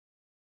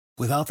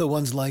Without the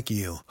ones like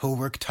you, who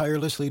work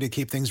tirelessly to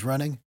keep things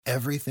running,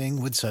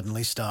 everything would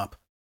suddenly stop.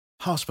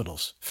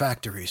 Hospitals,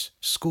 factories,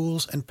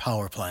 schools, and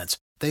power plants,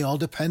 they all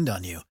depend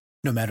on you.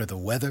 No matter the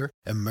weather,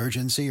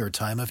 emergency, or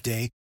time of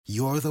day,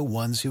 you're the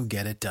ones who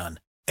get it done.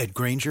 At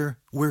Grainger,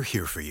 we're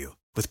here for you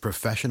with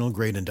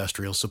professional-grade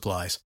industrial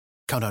supplies.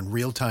 Count on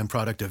real-time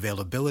product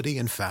availability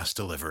and fast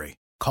delivery.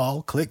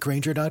 Call, click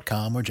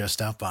Grainger.com, or just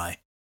stop by.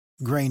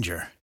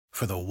 Grainger,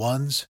 for the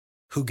ones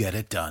who get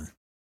it done.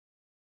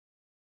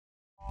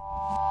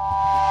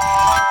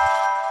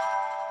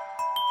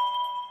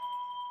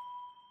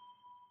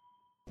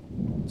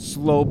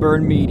 Slow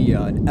Burn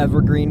Media, an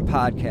evergreen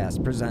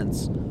podcast,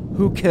 presents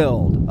Who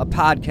Killed, a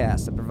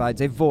podcast that provides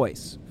a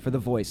voice for the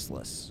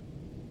voiceless.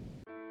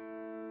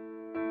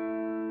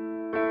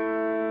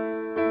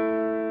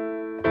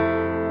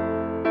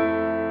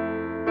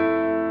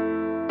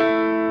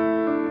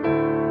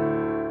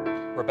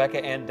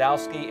 Rebecca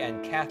Andowski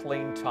and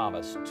Kathleen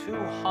Thomas, two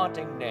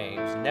haunting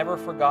names never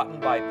forgotten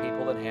by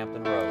people in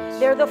Hampton Roads.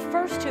 They're the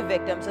first two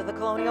victims of the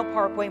Colonial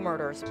Parkway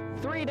murders.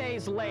 3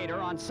 days later,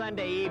 on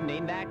Sunday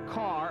evening, that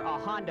car, a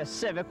Honda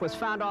Civic, was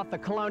found off the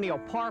Colonial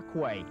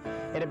Parkway.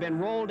 It had been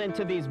rolled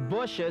into these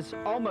bushes,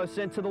 almost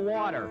into the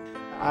water.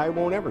 I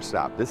won't ever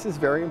stop. This is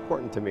very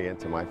important to me and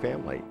to my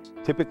family.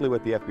 Typically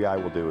what the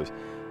FBI will do is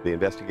the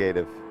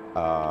investigative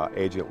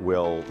agent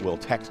will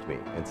text me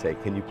and say,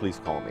 can you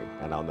please call me?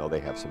 And I'll know they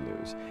have some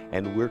news.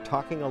 And we're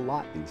talking a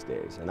lot these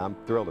days, and I'm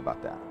thrilled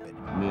about that.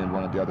 Me and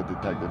one of the other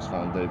detectives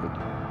found David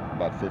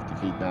about 50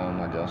 feet down,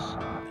 I guess.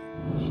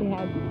 She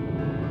had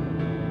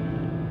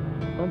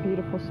a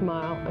beautiful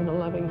smile and a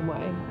loving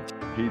way.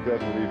 He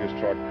doesn't leave his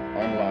truck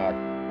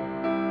unlocked.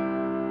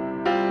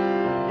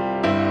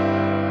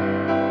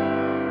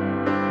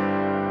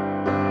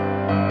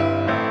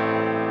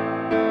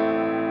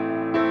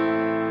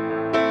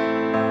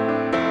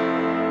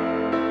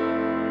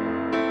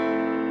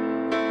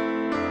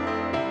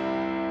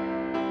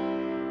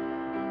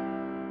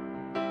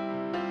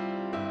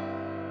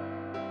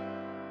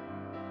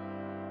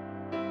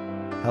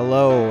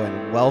 Hello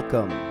and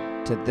welcome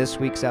to this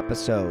week's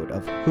episode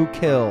of Who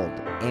Killed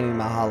Amy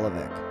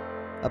Mihaljevic,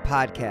 a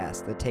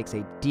podcast that takes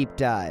a deep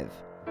dive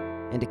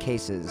into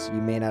cases you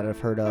may not have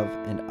heard of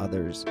and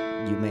others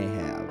you may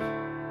have.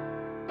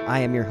 I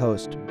am your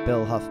host,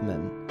 Bill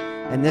Huffman,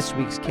 and this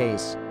week's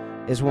case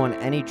is one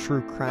any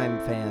true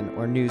crime fan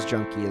or news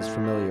junkie is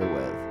familiar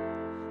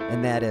with,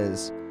 and that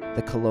is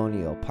the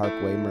Colonial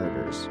Parkway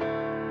murders.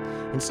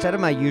 Instead of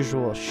my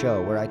usual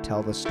show where I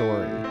tell the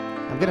story,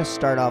 I'm going to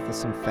start off with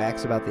some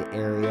facts about the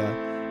area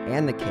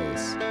and the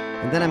case,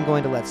 and then I'm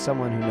going to let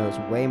someone who knows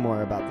way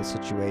more about the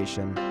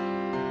situation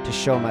to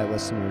show my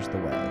listeners the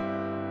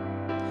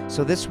way.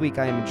 So this week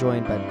I am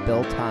joined by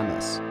Bill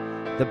Thomas,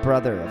 the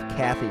brother of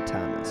Kathy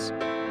Thomas,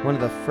 one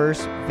of the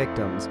first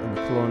victims in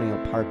the Colonial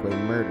Parkway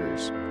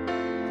murders.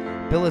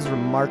 Bill is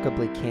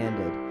remarkably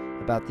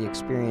candid about the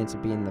experience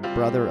of being the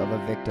brother of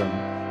a victim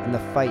and the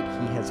fight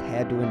he has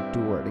had to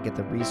endure to get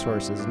the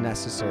resources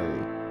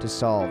necessary to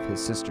solve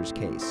his sister's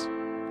case.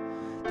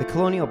 The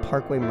Colonial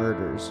Parkway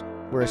murders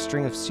were a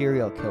string of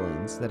serial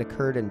killings that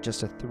occurred in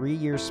just a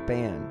 3-year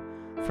span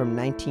from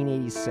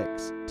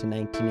 1986 to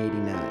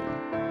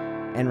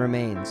 1989 and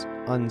remains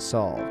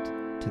unsolved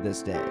to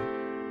this day.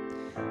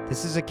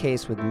 This is a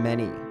case with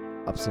many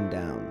ups and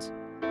downs,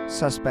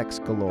 suspects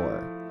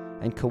galore,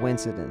 and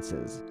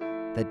coincidences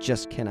that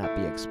just cannot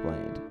be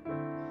explained.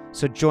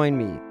 So join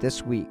me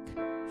this week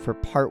for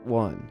part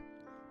 1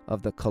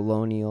 of the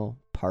Colonial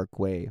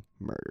Parkway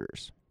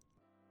murders.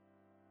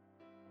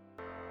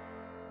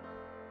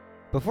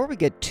 Before we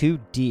get too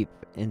deep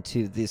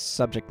into this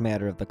subject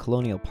matter of the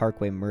Colonial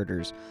Parkway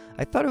murders,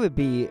 I thought it would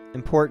be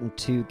important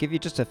to give you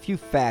just a few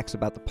facts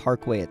about the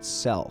parkway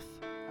itself.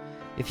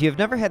 If you have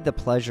never had the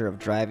pleasure of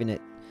driving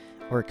it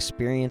or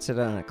experience it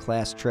on a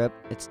class trip,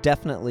 it's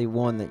definitely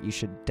one that you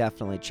should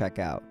definitely check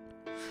out.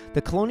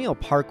 The Colonial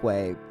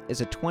Parkway is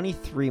a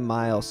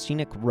 23-mile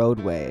scenic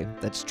roadway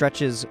that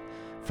stretches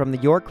from the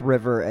York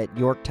River at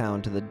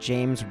Yorktown to the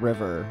James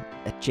River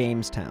at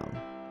Jamestown.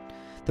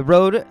 The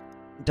road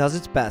does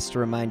its best to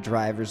remind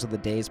drivers of the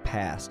days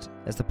past,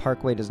 as the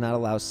parkway does not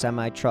allow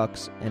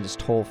semi-trucks and is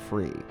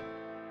toll-free.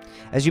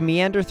 As you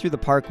meander through the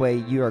parkway,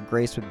 you are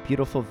graced with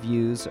beautiful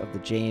views of the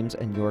James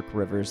and York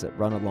rivers that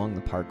run along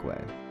the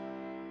parkway.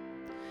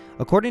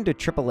 According to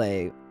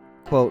AAA,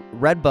 quote,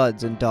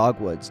 redbuds and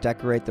dogwoods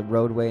decorate the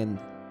roadway in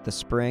the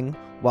spring,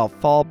 while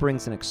fall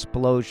brings an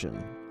explosion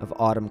of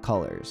autumn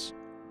colors.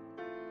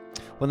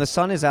 When the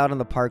sun is out on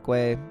the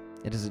parkway,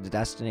 it is a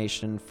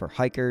destination for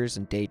hikers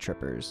and day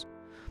trippers.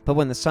 But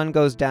when the sun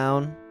goes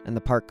down and the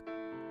park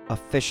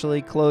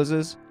officially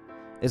closes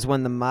is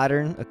when the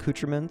modern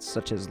accoutrements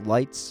such as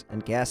lights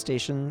and gas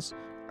stations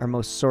are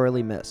most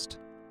sorely missed.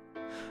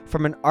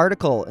 From an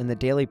article in the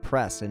Daily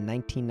Press in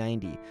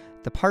 1990,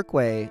 the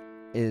parkway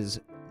is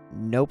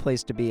no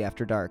place to be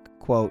after dark.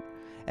 Quote,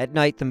 at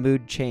night the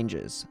mood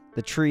changes.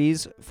 The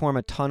trees form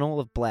a tunnel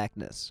of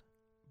blackness,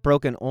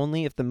 broken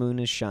only if the moon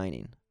is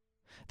shining.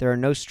 There are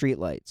no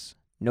streetlights,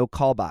 no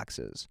call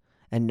boxes,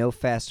 and no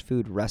fast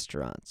food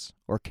restaurants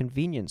or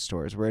convenience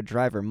stores where a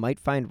driver might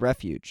find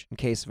refuge in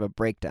case of a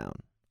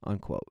breakdown,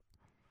 unquote.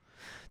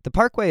 The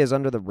parkway is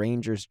under the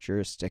ranger's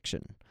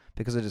jurisdiction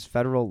because it is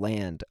federal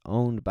land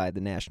owned by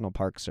the National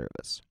Park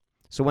Service.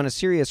 So when a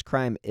serious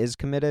crime is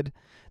committed,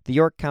 the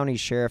York County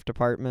Sheriff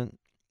Department,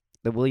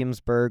 the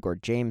Williamsburg or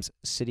James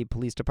City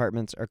Police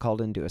Departments are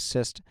called in to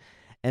assist,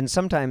 and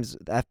sometimes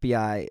the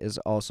FBI is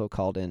also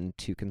called in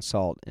to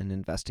consult in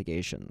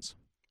investigations.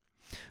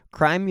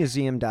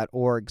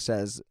 CrimeMuseum.org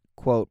says,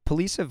 quote,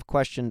 police have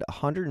questioned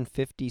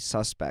 150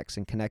 suspects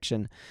in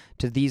connection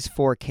to these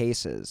 4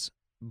 cases,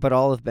 but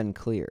all have been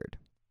cleared.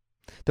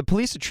 The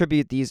police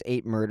attribute these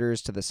 8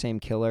 murders to the same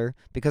killer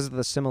because of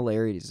the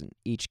similarities in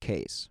each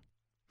case.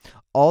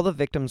 All the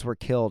victims were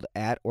killed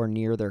at or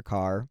near their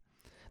car,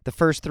 the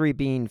first 3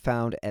 being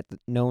found at the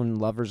known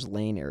Lover's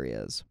Lane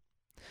areas.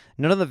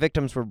 None of the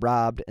victims were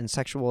robbed, and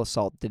sexual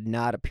assault did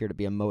not appear to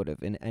be a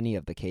motive in any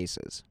of the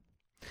cases.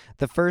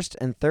 The first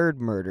and third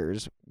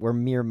murders were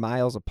mere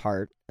miles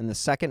apart, and the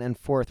second and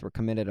fourth were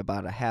committed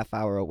about a half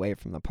hour away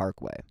from the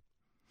parkway.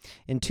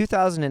 In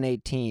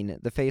 2018,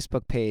 the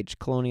Facebook page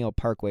Colonial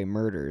Parkway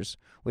Murders,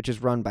 which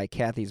is run by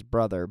Kathy's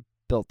brother,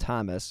 Bill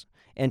Thomas,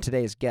 and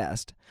today's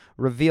guest,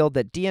 revealed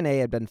that DNA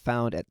had been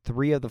found at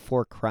 3 of the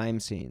 4 crime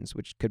scenes,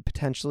 which could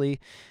potentially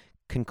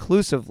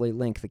conclusively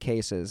link the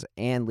cases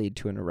and lead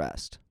to an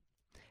arrest.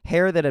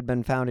 Hair that had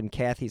been found in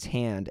Kathy's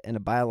hand and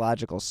a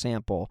biological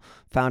sample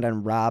found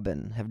on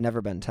Robin have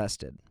never been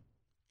tested.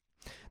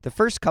 The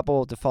first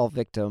couple to fall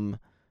victim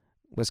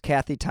was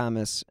Kathy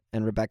Thomas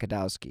and Rebecca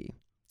Dowski.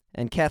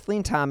 And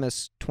Kathleen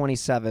Thomas,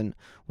 27,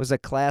 was a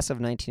class of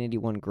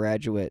 1981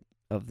 graduate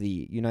of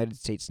the United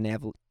States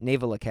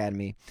Naval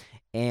Academy,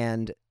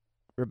 and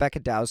Rebecca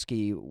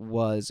Dowski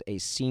was a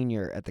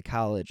senior at the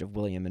College of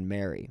William and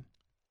Mary.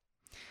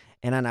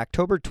 And on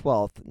October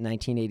 12th,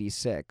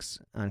 1986,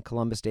 on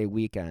Columbus Day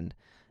weekend,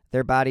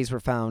 their bodies were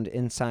found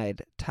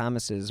inside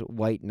Thomas's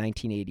white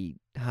 1980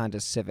 Honda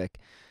Civic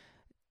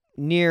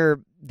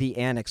near the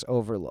Annex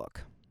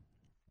Overlook.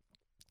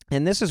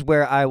 And this is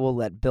where I will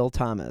let Bill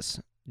Thomas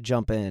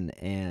jump in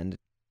and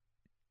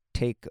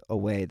take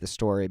away the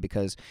story,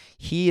 because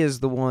he is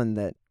the one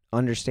that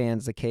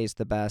understands the case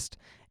the best,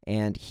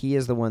 and he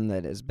is the one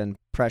that has been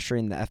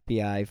pressuring the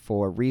FBI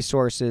for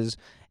resources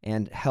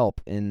and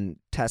help in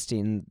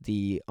testing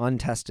the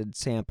untested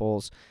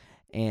samples,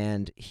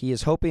 and he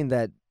is hoping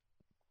that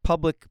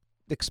public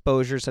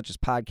exposure such as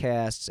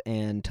podcasts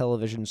and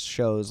television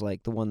shows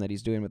like the one that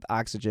he's doing with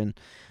Oxygen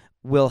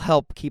will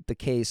help keep the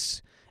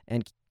case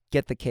and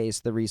get the case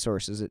the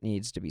resources it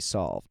needs to be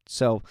solved.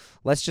 So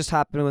let's just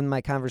hop into my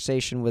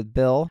conversation with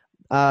Bill.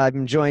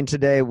 I'm joined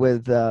today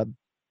with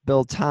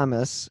Bill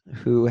Thomas,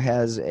 who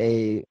has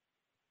a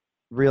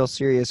real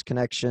serious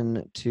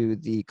connection to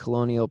the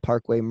Colonial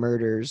Parkway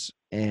murders,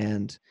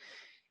 and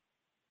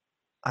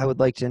I would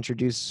like to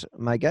introduce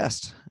my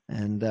guest.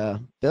 And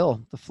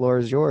Bill, the floor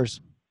is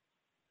yours.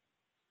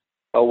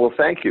 Oh, well,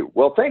 thank you.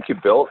 Well, thank you,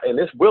 Bill. And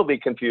this will be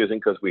confusing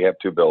because we have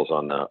 2 Bills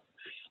on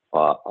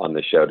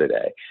the show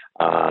today.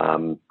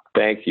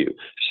 Thank you.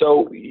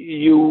 So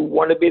you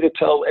wanted me to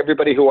tell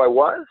everybody who I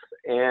was,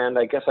 and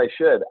I guess I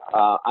should.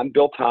 I'm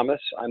Bill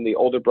Thomas. I'm the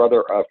older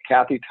brother of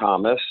Kathy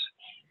Thomas,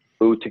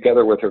 who,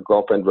 together with her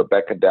girlfriend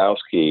Rebecca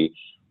Dowski,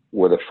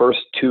 were the first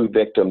 2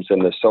 victims in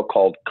the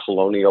so-called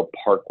Colonial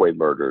Parkway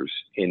murders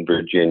in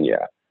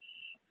Virginia.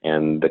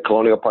 And the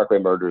Colonial Parkway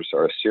murders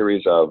are a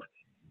series of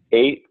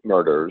 8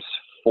 murders,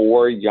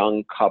 4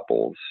 young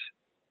couples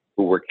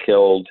who were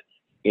killed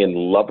in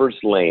Lover's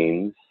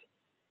Lanes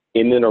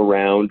in and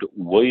around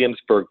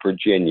Williamsburg,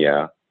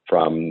 Virginia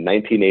from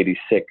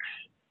 1986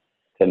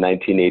 to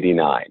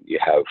 1989. You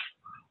have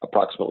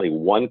approximately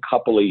 1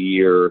 couple a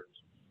year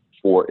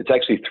it's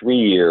actually 3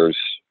 years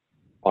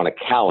on a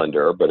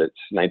calendar, but it's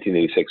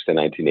 1986 to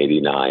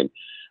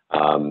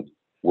 1989,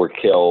 were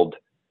killed.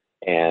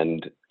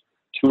 And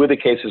 2 of the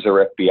cases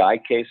are FBI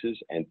cases,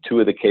 and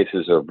 2 of the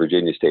cases are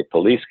Virginia State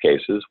Police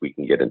cases. We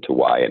can get into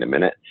why in a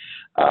minute.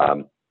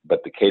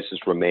 But the cases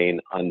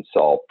remain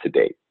unsolved to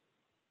date.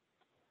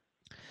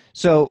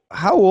 So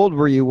how old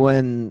were you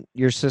when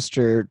your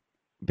sister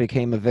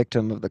became a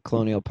victim of the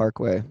Colonial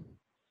Parkway?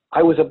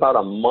 I was about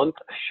a month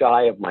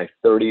shy of my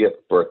 30th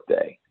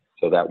birthday.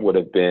 So that would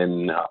have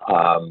been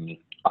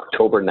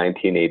October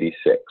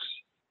 1986.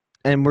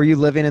 And were you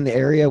living in the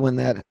area when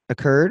that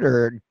occurred,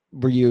 or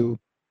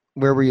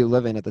where were you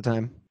living at the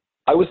time?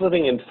 I was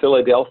living in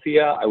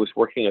Philadelphia. I was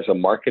working as a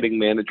marketing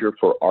manager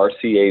for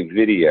RCA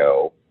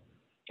Video,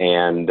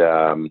 and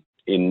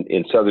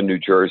in southern New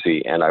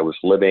Jersey, and I was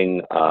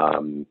living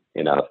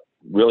in a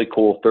really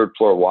cool 3rd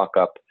floor walk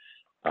up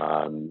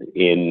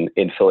in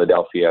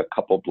Philadelphia, a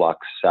couple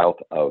blocks south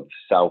of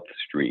South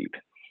Street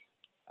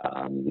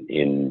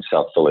in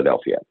South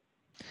Philadelphia.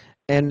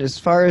 And as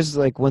far as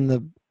like when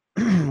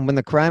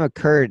the crime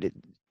occurred,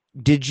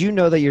 did you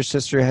know that your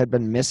sister had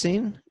been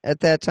missing at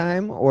that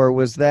time, or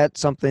was that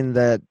something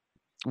that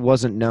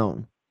wasn't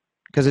known?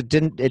 Because it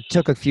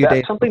took a few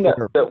days. Something that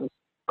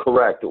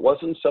correct. It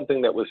wasn't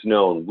something that was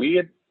known. We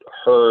had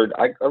heard,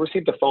 I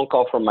received a phone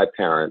call from my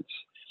parents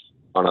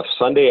on a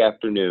Sunday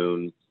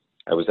afternoon,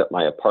 I was at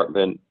my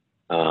apartment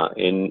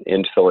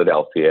in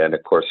Philadelphia. And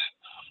of course,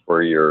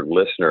 for your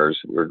listeners,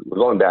 we're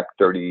going back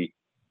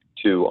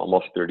 32,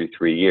 almost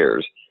 33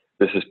 years.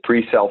 This is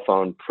pre-cell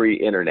phone,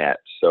 pre-internet.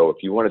 So if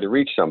you wanted to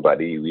reach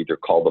somebody, you either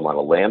called them on a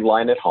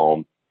landline at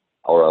home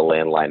or a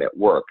landline at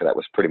work. That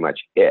was pretty much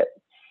it.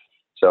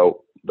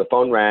 So the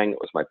phone rang. It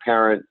was my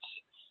parents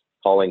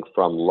calling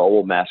from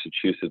Lowell,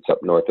 Massachusetts, up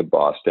north of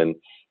Boston.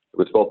 It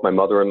was both my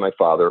mother and my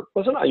father. It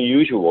wasn't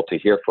unusual to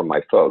hear from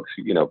my folks,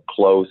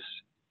 close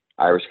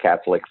Irish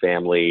Catholic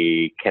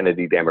family,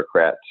 Kennedy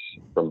Democrats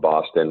from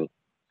Boston,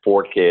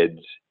 4 kids,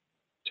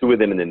 2 of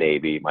them in the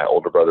Navy, my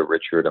older brother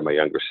Richard and my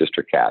younger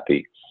sister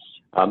Kathy.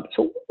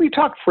 So we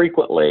talked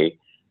frequently,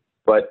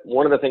 but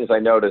one of the things I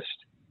noticed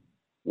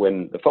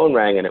when the phone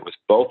rang, and it was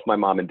both my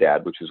mom and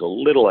dad, which was a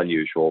little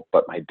unusual,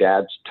 but my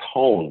dad's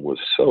tone was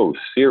so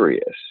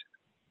serious.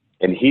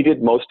 And he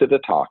did most of the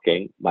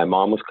talking. My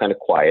mom was kind of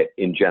quiet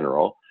in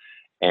general.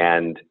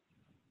 And,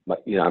 I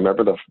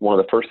remember one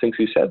of the first things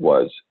he said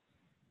was,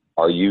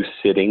 "Are you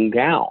sitting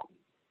down?"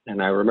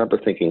 And I remember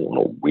thinking,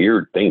 what a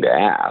weird thing to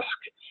ask.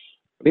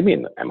 What do you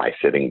mean, am I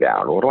sitting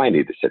down? What do I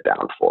need to sit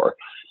down for?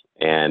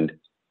 And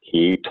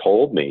he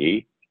told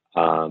me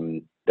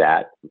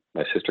that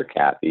my sister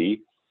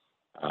Kathy,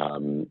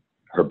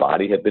 her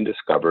body had been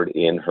discovered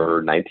in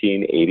her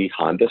 1980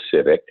 Honda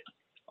Civic,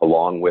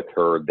 along with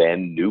her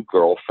then new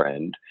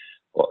girlfriend,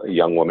 a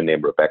young woman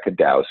named Rebecca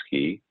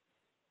Dowski.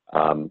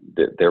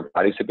 Their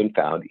bodies had been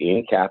found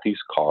in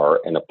Kathy's car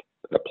in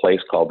a place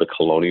called the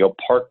Colonial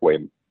Parkway,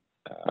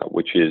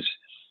 which is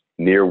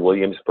near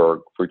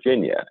Williamsburg,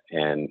 Virginia.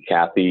 And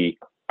Kathy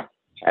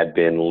had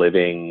been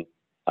living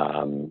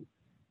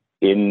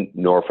in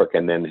Norfolk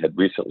and then had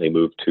recently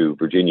moved to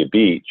Virginia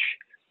Beach,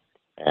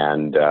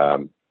 and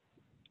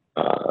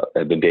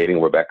had been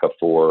dating Rebecca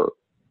for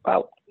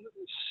about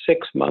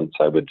 6 months,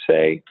 I would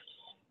say.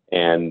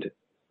 And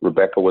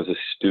Rebecca was a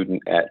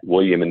student at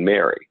William and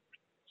Mary.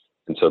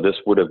 And so this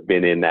would have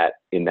been in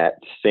that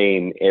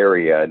same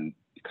area,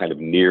 kind of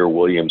near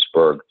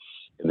Williamsburg,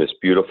 in this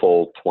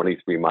beautiful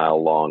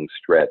 23-mile long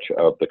stretch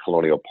of the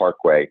Colonial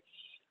Parkway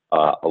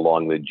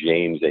along the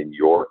James and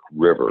York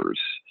rivers.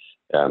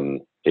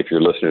 If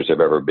your listeners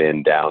have ever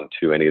been down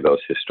to any of those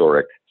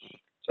historic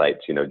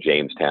sites,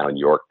 Jamestown,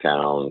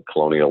 Yorktown,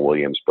 Colonial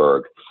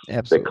Williamsburg,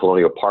 Absolutely. The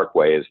Colonial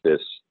Parkway is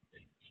this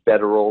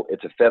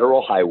it's a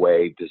federal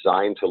highway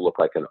designed to look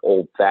like an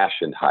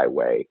old-fashioned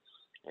highway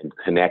and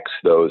connects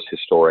those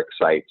historic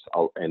sites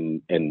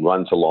and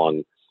runs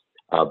along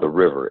the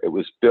river. It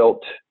was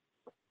built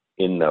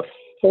in the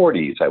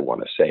 40s, I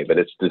want to say, but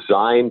it's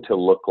designed to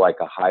look like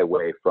a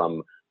highway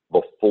from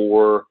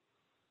before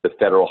the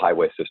federal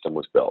highway system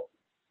was built.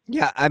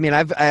 Yeah, I mean,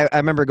 I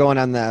remember going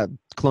on the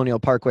Colonial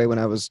Parkway when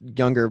I was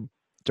younger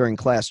during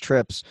class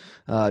trips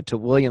to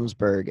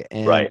Williamsburg,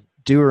 and right.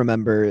 do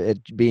remember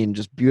it being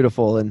just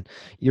beautiful. And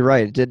you're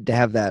right, it did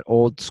have that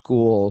old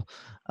school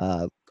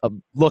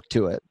look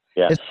to it.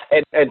 Yeah,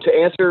 and to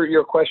answer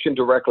your question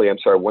directly, I'm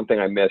sorry, one thing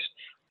I missed.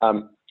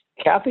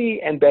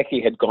 Kathy and Becky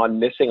had gone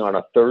missing on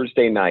a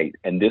Thursday night,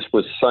 and this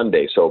was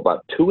Sunday, so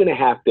about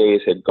 2.5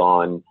 days had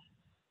gone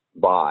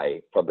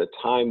by from the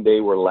time they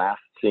were last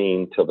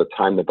seen till the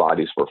time the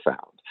bodies were found.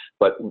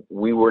 But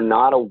we were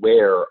not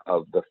aware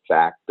of the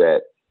fact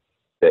that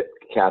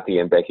Kathy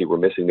and Becky were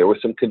missing. There was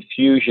some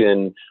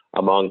confusion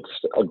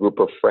amongst a group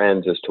of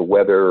friends as to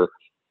whether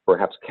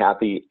perhaps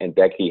Kathy and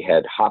Becky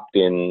had hopped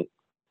in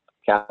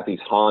Kathy's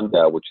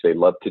Honda, which they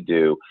love to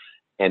do,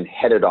 and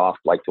headed off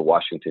like to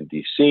Washington,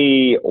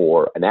 D.C.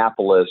 or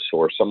Annapolis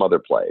or some other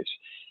place.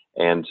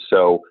 And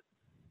so,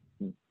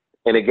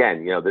 and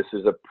again, this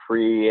is a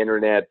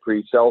pre-internet,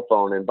 pre-cell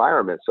phone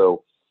environment.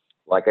 So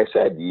like I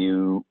said,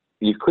 you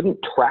couldn't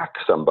track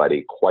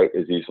somebody quite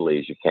as easily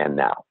as you can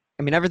now.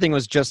 I mean, everything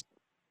was just,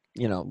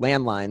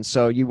 landlines.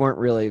 So you weren't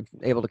really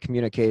able to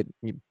communicate.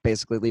 You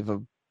basically leave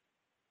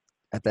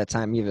at that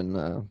time,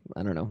 even,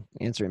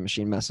 answering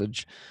machine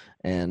message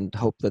and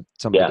hope that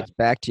somebody gets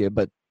back to you.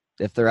 But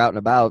if they're out and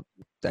about,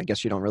 I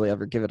guess you don't really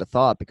ever give it a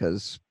thought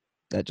because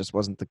that just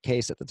wasn't the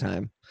case at the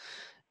time.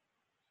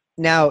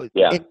 Now,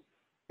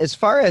 as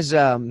far as,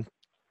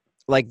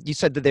 like you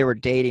said that they were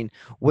dating,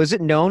 was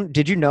it known?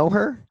 Did you know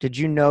her? Did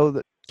you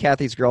know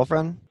Kathy's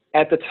girlfriend?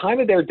 At the time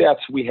of their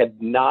deaths, we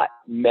had not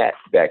met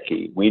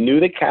Becky. We knew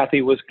that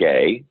Kathy was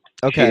gay.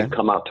 Okay. She had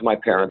come out to my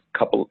parents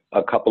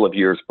a couple of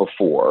years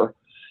before,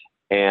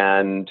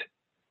 and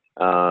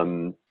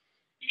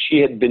she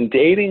had been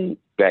dating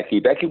Becky.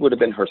 Becky would have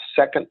been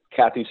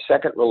Kathy's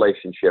second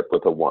relationship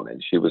with a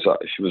woman. She was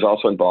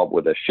also involved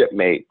with a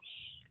shipmate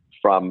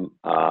from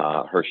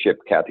her ship.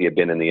 Kathy had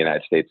been in the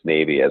United States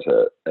Navy as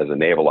a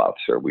naval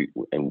officer. We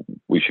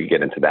should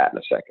get into that in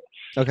a second.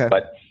 Okay.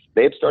 But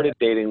they had started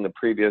dating the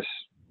previous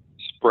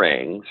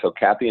spring, so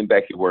Kathy and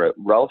Becky were a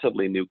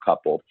relatively new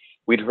couple.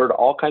 We'd heard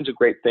all kinds of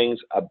great things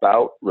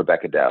about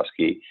Rebecca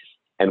Dowski,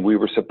 and we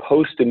were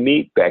supposed to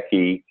meet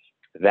Becky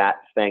that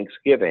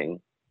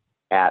Thanksgiving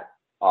at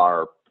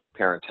our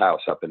parents'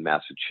 house up in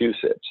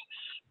Massachusetts.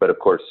 But of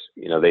course,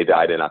 they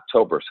died in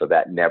October, so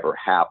that never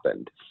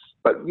happened.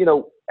 But,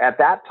 at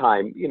that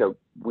time,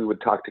 we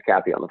would talk to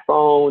Kathy on the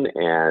phone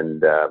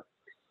and,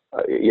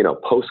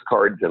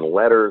 postcards and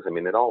letters. I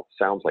mean, it all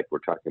sounds like we're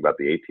talking about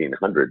the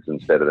 1800s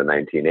instead of the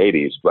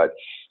 1980s, but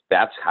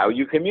that's how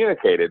you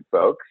communicated,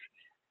 folks.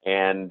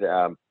 And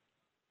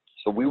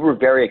so we were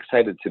very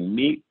excited to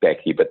meet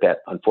Becky, but that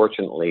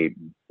unfortunately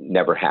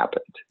never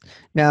happened.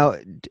 Now,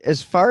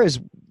 as far as,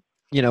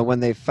 when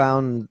they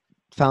found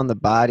the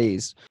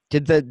bodies,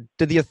 did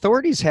the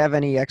authorities have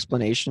any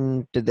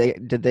explanation? Did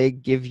they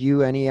give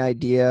you any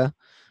idea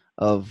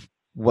of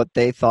what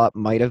they thought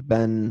might have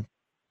been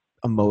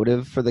a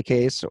motive for the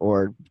case,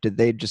 or did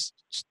they just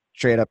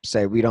straight up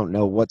say, we don't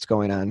know what's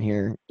going on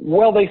here?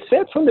 Well, they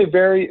said from the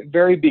very,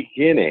 very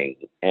beginning,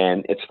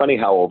 and it's funny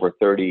how over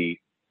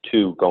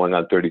 32 going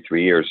on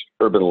 33 years,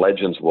 urban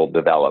legends will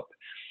develop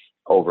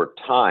over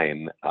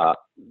time.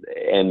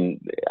 And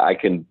I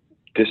can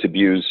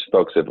disabuse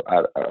folks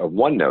of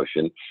one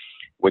notion,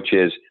 which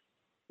is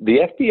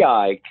the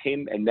FBI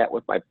came and met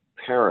with my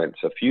parents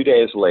a few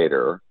days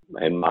later,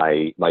 and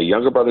my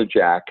younger brother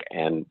Jack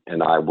and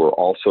I were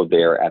also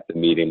there at the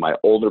meeting. My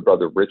older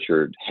brother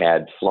Richard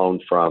had flown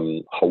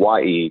from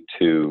Hawaii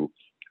to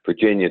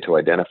Virginia to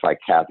identify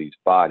Kathy's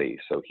body,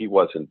 so he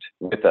wasn't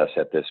with us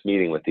at this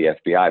meeting with the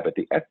FBI. But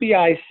the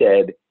FBI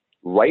said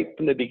right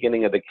from the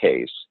beginning of the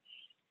case,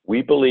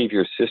 we believe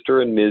your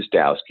sister and Ms.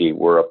 Dowski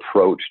were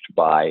approached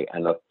by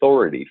an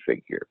authority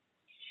figure.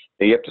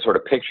 Now you have to sort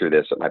of picture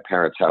this at my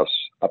parents' house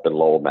up in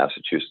Lowell,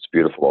 Massachusetts,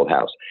 beautiful old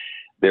house.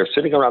 They're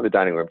sitting around the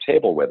dining room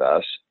table with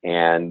us,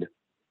 and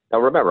now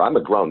remember, I'm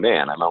a grown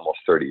man. I'm almost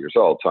 30 years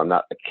old, so I'm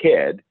not a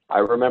kid. I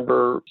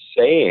remember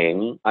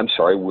saying, I'm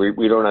sorry,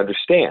 we don't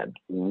understand.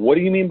 What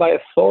do you mean by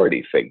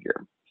authority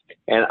figure?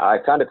 And I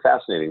found it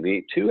fascinating.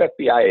 The two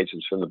FBI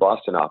agents from the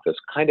Boston office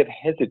kind of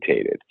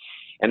hesitated.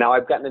 And now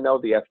I've gotten to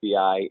know the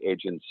FBI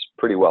agents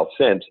pretty well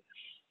since,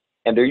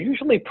 and they're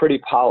usually pretty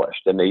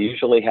polished, and they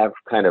usually have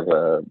kind of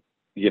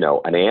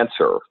an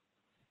answer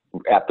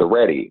at the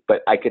ready.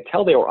 But I could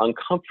tell they were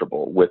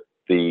uncomfortable with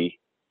the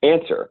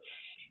answer.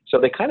 So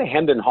they kind of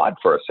hemmed and hawed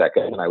for a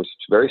second, and I was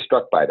very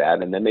struck by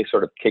that. And then they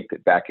sort of kicked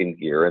it back in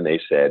gear, and they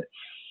said,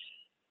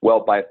 well,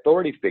 by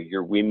authority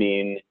figure, we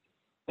mean,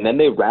 and then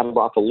they rattled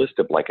off a list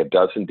of like a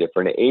dozen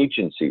different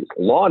agencies,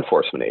 law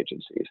enforcement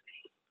agencies.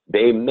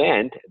 They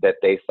meant that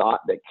they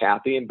thought that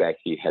Kathy and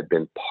Becky had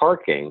been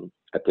parking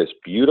at this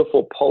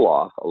beautiful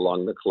pull-off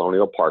along the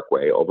Colonial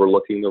Parkway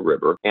overlooking the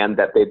river, and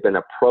that they'd been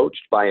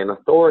approached by an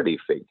authority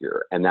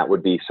figure, and that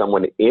would be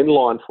someone in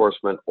law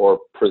enforcement or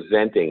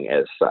presenting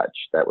as such.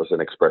 That was an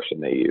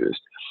expression they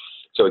used.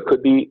 So it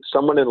could be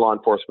someone in law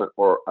enforcement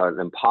or an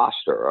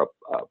imposter,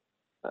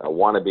 a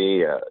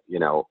wannabe,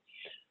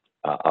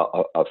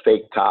 a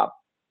fake cop.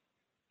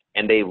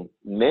 And they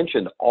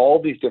mentioned all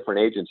these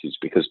different agencies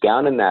because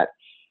down in that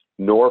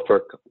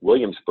Norfolk,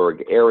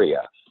 Williamsburg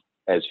area,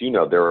 as you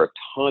know, there are a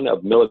ton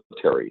of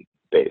military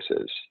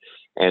bases.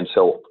 And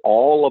so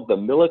all of the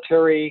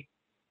military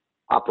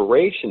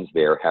operations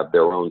there have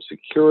their own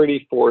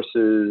security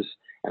forces.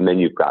 And then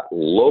you've got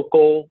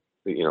local,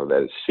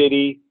 that is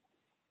city,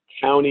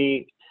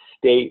 county,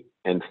 state,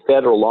 and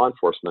federal law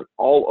enforcement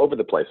all over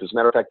the place. As a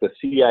matter of fact, the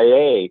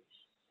CIA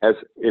has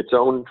its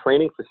own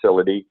training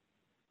facility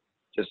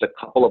just a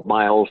couple of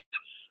miles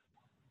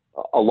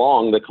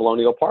along the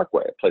Colonial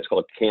Parkway, a place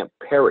called Camp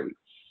Perry.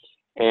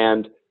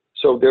 And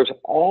so there's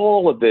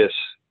all of this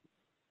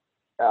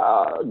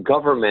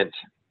government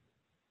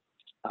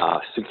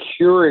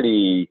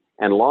security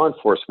and law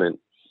enforcement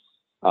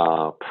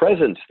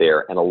presence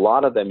there, and a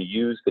lot of them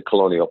use the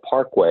Colonial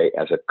Parkway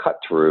as a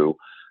cut-through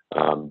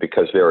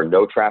because there are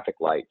no traffic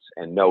lights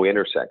and no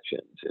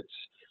intersections. It's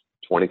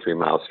 23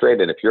 miles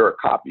straight, and if you're a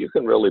cop, you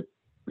can really,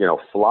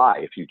 fly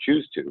if you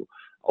choose to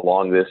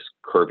along this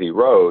curvy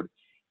road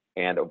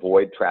and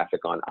avoid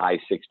traffic on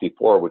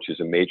I-64, which is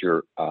a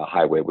major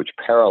highway which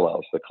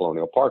parallels the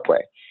Colonial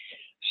Parkway.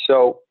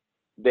 So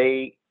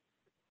they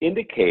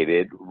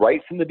indicated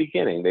right from the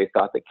beginning, they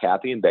thought that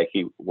Kathy and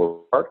Becky were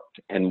parked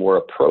and were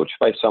approached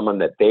by someone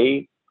that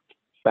they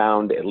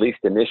found, at least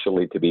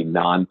initially, to be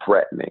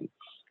non-threatening.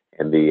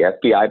 And the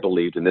FBI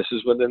believed, and this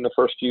is within the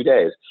first few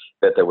days,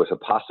 that there was a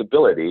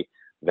possibility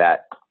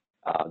that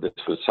this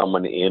was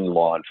someone in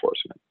law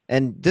enforcement.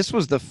 And this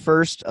was the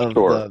first of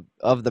Sure.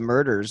 the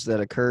murders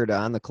that occurred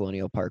on the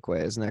Colonial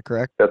Parkway, isn't that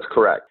correct? That's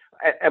correct.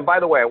 And by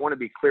the way, I want to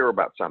be clear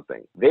about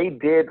something. They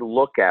did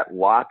look at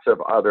lots of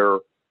other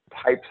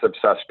types of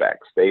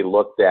suspects. They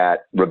looked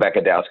at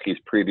Rebecca Dowski's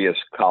previous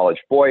college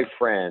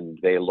boyfriend.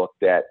 They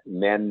looked at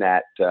men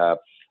that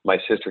my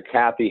sister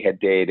Kathy had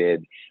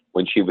dated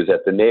when she was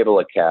at the Naval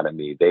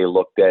Academy. They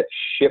looked at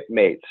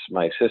shipmates.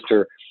 My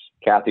sister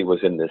Kathy was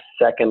in the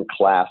second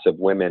class of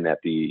women at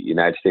the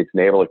United States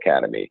Naval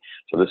Academy.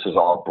 So this is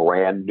all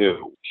brand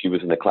new. She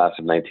was in the class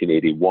of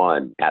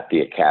 1981 at the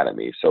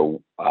Academy.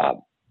 So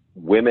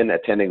women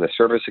attending the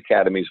service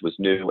academies was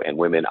new, and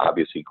women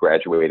obviously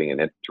graduating and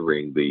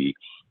entering the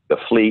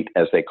fleet,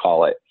 as they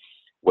call it,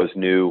 was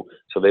new.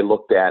 So they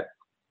looked at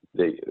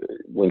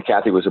when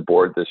Kathy was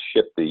aboard this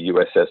ship, the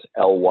USS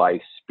L.Y.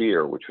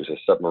 Spear, which was a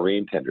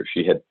submarine tender,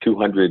 she had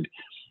 200,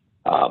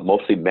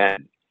 mostly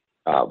men,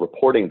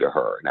 reporting to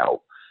her.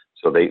 Now,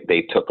 so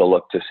they took a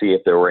look to see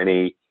if there were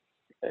any,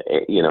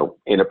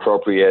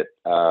 inappropriate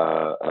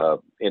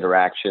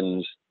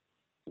interactions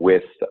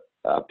with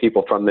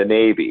people from the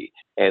Navy,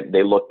 and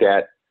they looked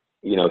at,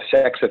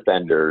 sex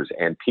offenders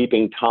and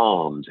peeping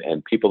toms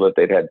and people that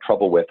they'd had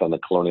trouble with on the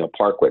Colonial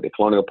Parkway. The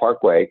Colonial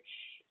Parkway,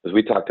 as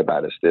we talked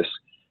about, is this,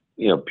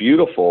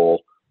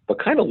 beautiful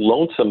but kind of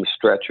lonesome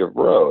stretch of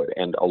road,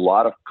 and a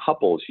lot of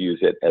couples use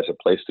it as a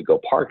place to go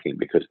parking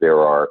because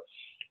there are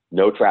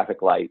no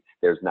traffic lights.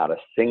 There's not a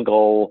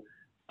single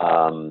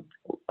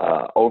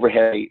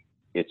overhead.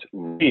 It's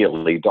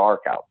really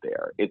dark out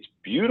there. It's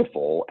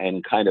beautiful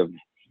and kind of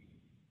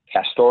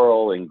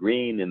pastoral and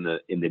green in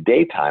the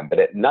daytime, but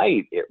at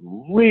night it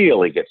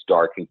really gets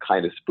dark and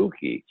kind of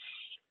spooky.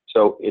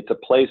 So it's a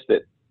place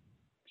that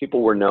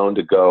people were known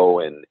to go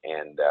and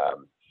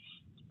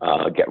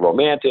get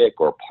romantic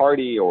or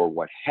party or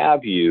what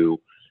have you.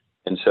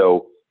 And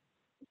so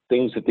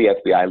things that the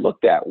FBI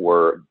looked at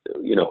were,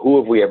 who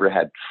have we ever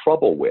had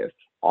trouble with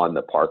on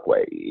the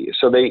Parkway?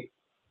 So they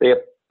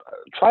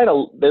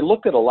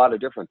looked at a lot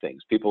of different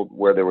things, people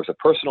where there was a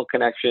personal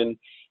connection,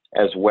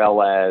 as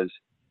well as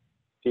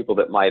people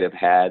that might have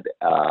had,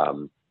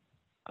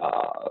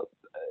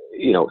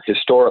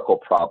 historical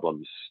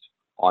problems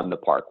on the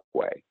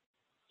Parkway.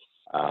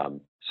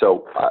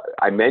 So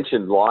I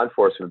mentioned law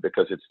enforcement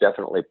because it's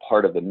definitely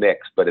part of the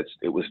mix, but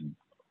it was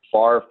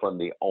far from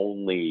the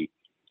only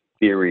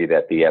theory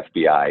that the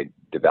FBI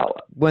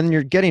developed. When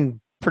you're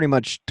getting pretty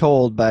much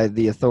told by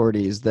the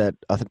authorities that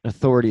an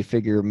authority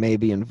figure may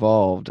be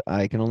involved,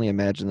 I can only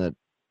imagine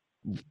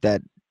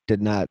that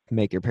did not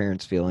make your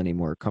parents feel any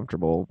more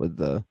comfortable with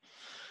the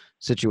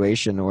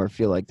situation, or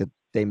feel like that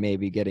they may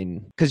be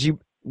getting, because you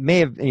may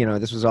have,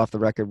 this was off the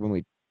record when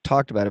we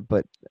talked about it,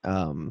 but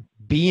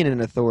being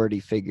an authority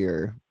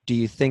figure, do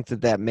you think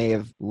that may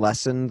have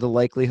lessened the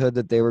likelihood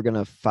that they were going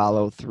to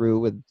follow through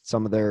with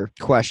some of their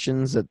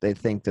questions, that they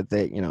think that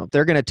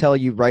they're going to tell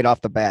you right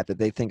off the bat that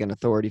they think an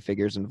authority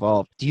figure is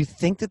involved? Do you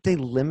think that they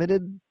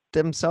limited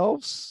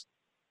themselves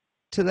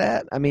to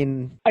that? I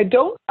mean, I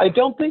don't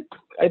think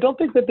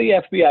that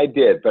the FBI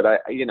did, but I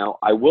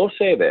will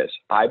say this.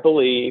 I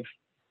believe,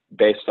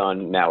 based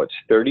on now it's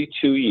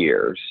 32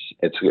 years,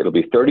 it'll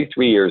be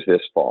 33 years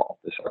this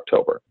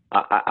October.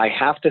 I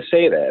have to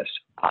say this.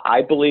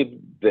 I believe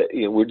that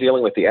we're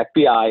dealing with the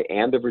FBI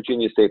and the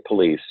Virginia State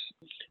Police.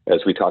 As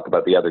we talk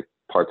about the other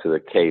parts of the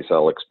case,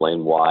 I'll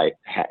explain why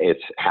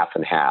it's half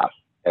and half,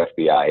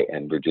 FBI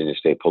and Virginia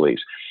State Police.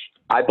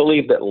 I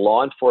believe that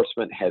law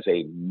enforcement has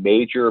a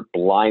major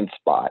blind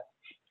spot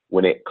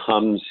when it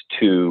comes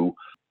to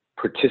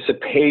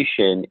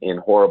participation in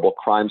horrible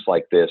crimes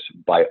like this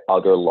by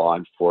other law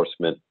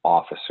enforcement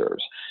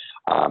officers.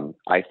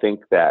 I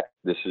think that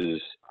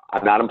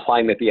I'm not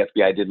implying that the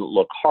FBI didn't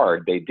look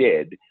hard, they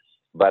did,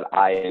 but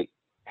I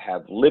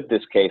have lived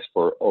this case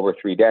for over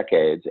 3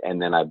 decades,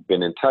 and then I've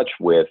been in touch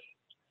with,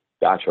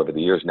 over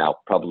the years now,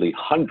 probably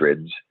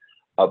hundreds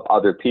of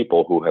other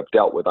people who have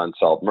dealt with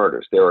unsolved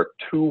murders. There are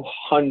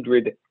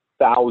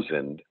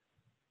 200,000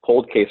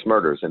 cold case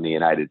murders in the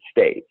United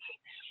States.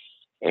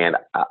 And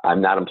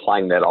I'm not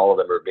implying that all of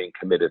them are being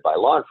committed by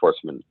law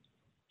enforcement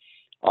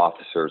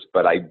officers,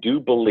 but I do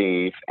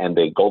believe, and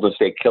the Golden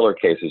State Killer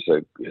case is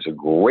a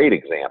great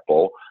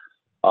example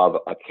of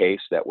a case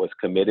that was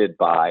committed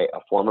by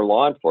a former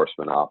law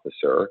enforcement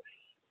officer.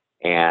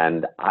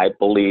 And I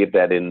believe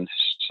that in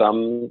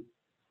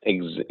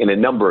a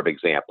number of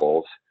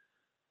examples,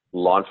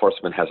 law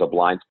enforcement has a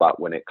blind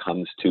spot when it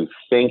comes to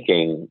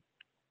thinking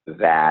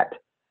that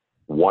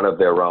one of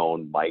their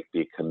own might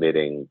be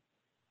committing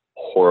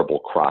horrible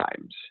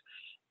crimes.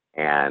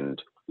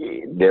 And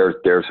there's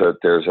a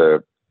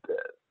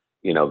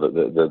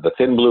the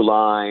thin blue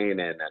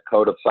line and a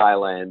code of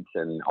silence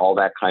and all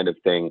that kind of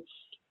thing.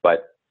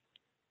 But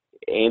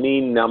any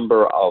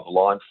number of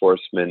law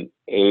enforcement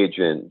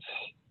agents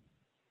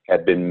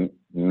have been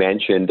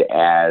mentioned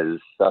as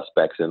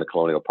suspects in the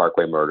Colonial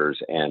Parkway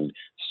murders, and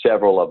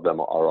several of them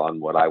are on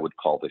what I would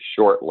call the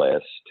short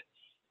list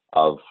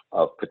of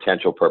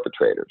potential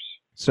perpetrators.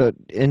 So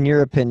in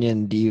your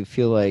opinion, do you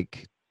feel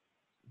like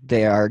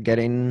they are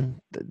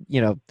getting,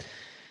 I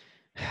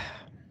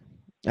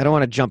don't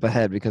want to jump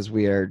ahead because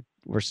we're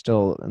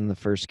still in the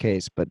first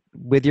case, but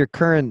with your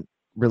current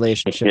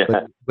relationship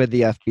with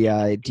the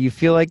FBI, do you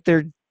feel like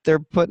they're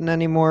putting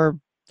any more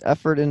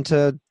effort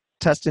into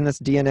testing this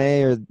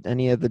DNA or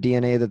any of the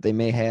DNA that they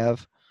may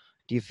have?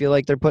 Do you feel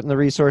like they're putting the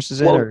resources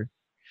in,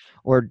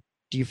 or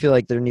do you feel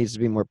like there needs to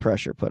be more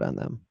pressure put on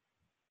them?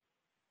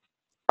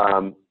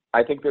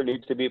 I think there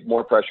needs to be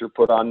more pressure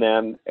put on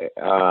them.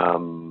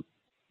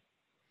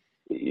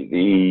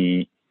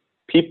 The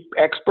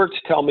experts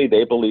tell me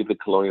they believe the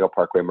Colonial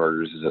Parkway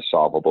murders is a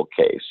solvable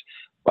case,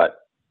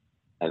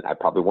 and I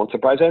probably won't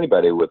surprise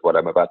anybody with what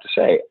I'm about to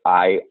say,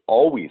 I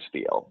always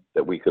feel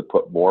that we could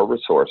put more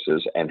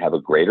resources and have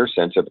a greater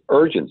sense of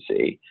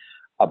urgency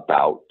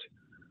about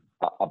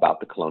about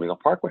the Colonial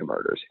Parkway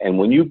murders. And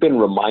when you've been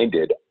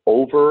reminded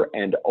over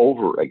and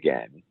over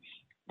again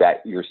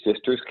that your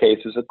sister's case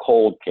is a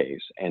cold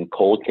case and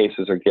cold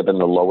cases are given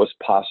the lowest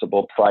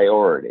possible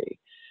priority,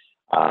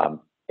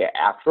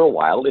 after a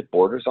while, it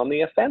borders on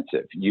the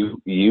offensive.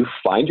 You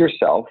find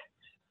yourself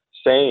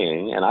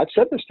saying, and I've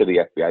said this to the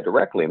FBI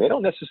directly, and they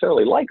don't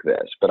necessarily like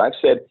this, but I've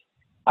said,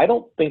 I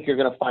don't think you're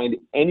going to find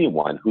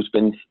anyone who's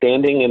been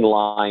standing in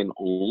line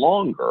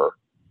longer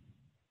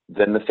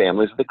than the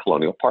families of the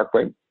Colonial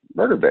Parkway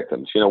murder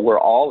victims. We're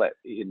all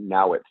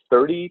now at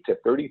 30 to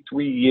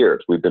 33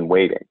 years we've been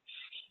waiting.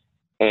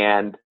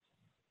 And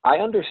I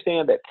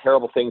understand that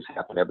terrible things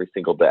happen every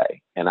single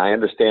day. And I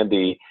understand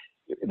the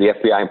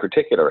FBI in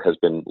particular has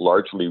been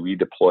largely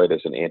redeployed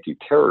as an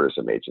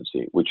anti-terrorism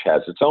agency, which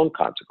has its own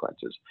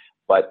consequences.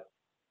 But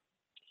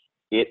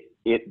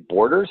it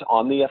borders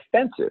on the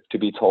offensive to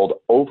be told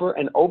over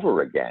and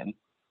over again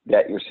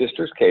that your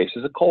sister's case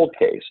is a cold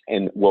case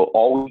and will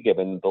always be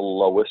given the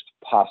lowest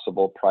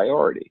possible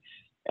priority.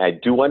 And I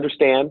do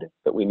understand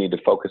that we need to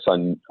focus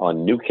on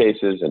new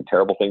cases and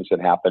terrible things that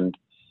happened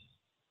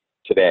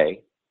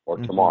today or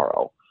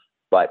tomorrow.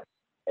 But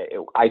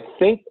I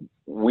think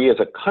we as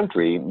a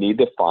country need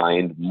to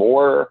find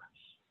more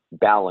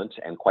balance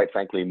and, quite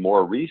frankly,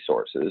 more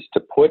resources to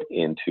put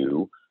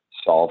into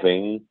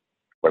solving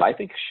what I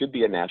think should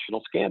be a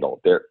national scandal.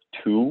 There are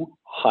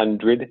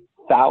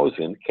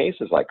 200,000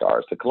 cases like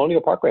ours. The Colonial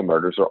Parkway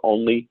murders are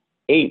only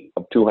 8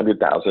 of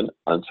 200,000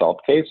 unsolved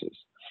cases,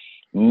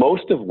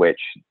 most of which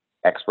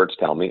experts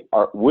tell me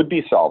would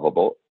be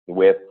solvable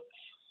with,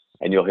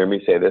 and you'll hear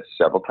me say this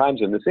several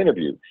times in this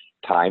interview,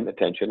 time,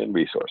 attention, and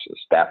resources.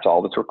 That's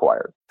all that's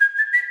required.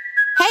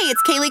 Hey,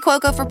 it's Kaylee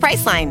Cuoco for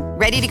Priceline.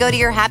 Ready to go to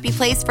your happy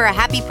place for a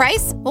happy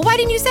price? Well, why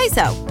didn't you say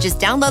so? Just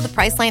download the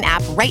Priceline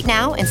app right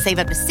now and save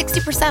up to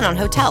 60% on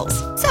hotels.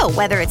 So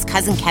whether it's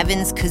Cousin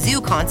Kevin's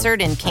Kazoo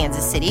Concert in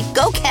Kansas City,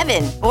 go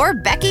Kevin, or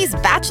Becky's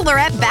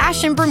Bachelorette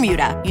Bash in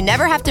Bermuda, you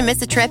never have to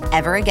miss a trip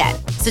ever again.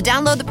 So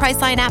download the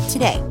Priceline app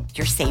today.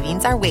 Your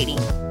savings are waiting.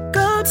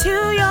 Go to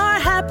your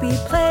happy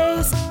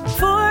place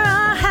for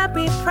a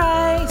happy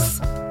price.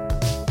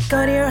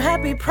 Go to your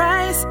happy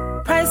price,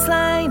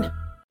 Priceline.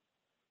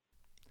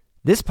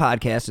 This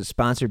podcast is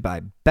sponsored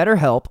by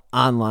BetterHelp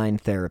Online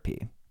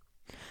Therapy.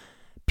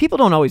 People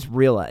don't always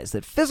realize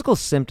that physical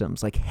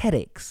symptoms like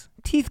headaches,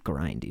 teeth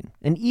grinding,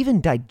 and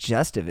even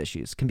digestive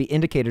issues can be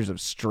indicators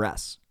of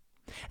stress.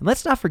 And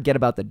let's not forget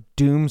about the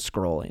doom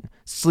scrolling,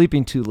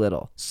 sleeping too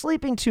little,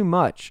 sleeping too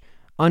much,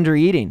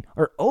 undereating,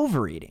 or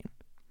overeating.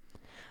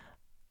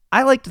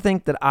 I like to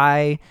think that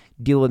I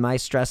deal with my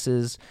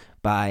stresses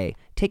by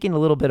taking a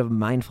little bit of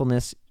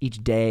mindfulness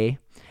each day.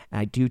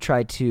 And I do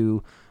try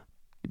to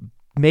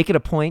make it a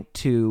point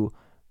to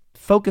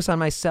focus on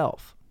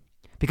myself,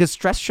 because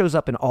stress shows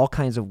up in all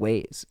kinds of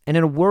ways. And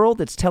in a world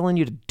that's telling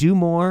you to do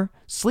more,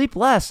 sleep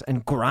less,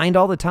 and grind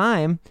all the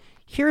time,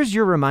 here's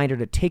your reminder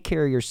to take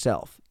care of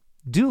yourself,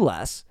 do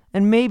less,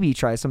 and maybe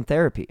try some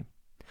therapy.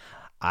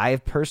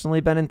 I've personally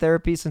been in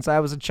therapy since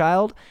I was a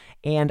child,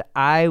 and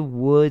I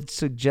would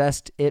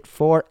suggest it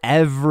for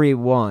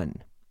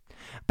everyone.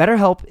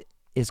 BetterHelp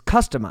is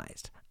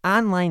customized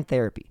online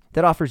therapy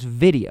that offers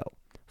video,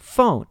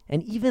 phone,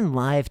 and even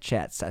live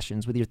chat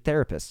sessions with your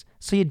therapist,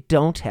 so you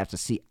don't have to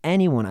see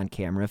anyone on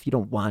camera if you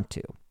don't want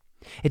to.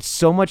 It's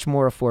so much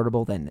more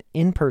affordable than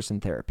in-person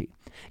therapy.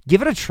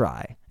 Give it a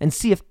try and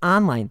see if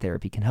online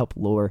therapy can help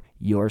lower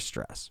your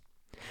stress.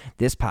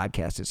 This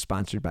podcast is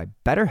sponsored by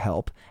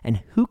BetterHelp,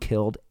 and Who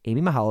Killed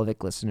Amy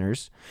Mihaljevic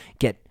listeners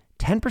get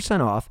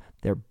 10% off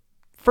their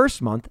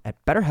first month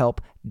at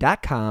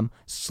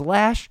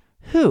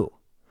BetterHelp.com/who.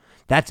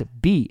 That's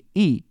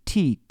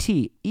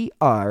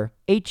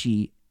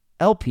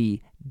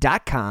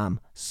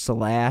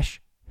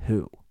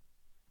BetterHelp.com/who.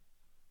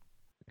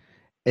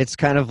 It's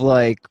kind of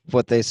like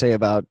what they say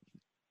about,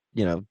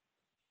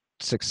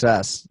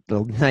 success.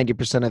 The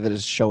 90% of it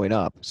is showing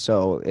up.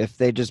 So if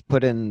they just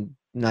put in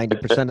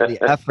 90% of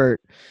the effort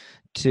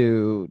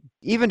to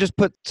even just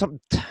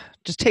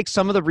take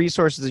some of the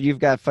resources that you've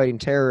got fighting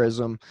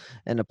terrorism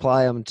and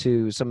apply them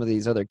to some of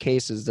these other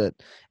cases that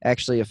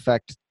actually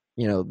affect,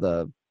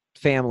 the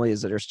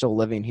families that are still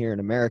living here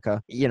in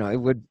America, it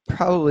would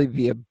probably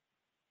be a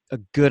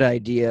good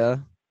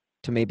idea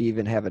to maybe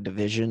even have a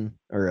division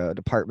or a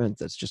department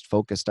that's just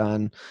focused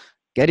on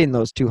getting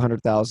those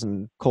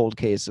 200,000 cold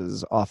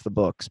cases off the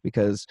books,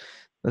 because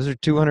those are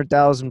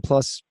 200,000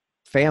 plus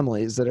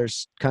families that are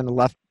kind of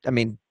left. I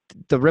mean,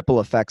 the ripple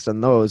effects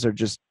on those are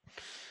just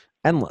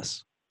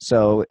endless.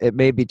 So it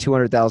may be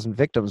 200,000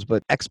 victims,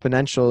 but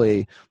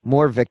exponentially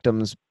more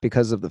victims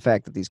because of the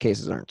fact that these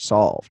cases aren't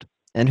solved.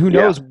 And who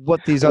knows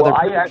what these other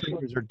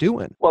perpetrators are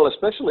doing. Well,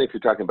 especially if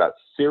you're talking about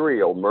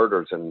serial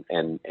murders and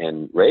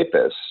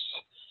rapists,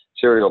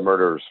 serial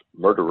murderers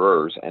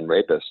and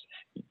rapists,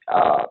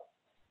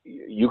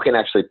 you can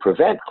actually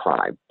prevent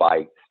crime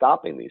by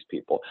stopping these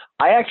people.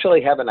 I actually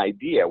have an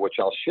idea, which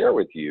I'll share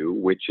with you,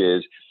 which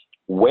is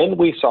when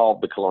we solve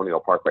the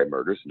Colonial Parkway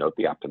murders, note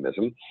the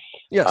optimism.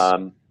 Yes.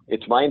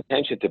 It's my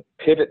intention to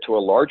pivot to a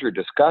larger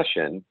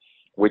discussion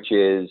which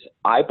is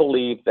I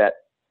believe that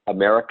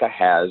America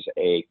has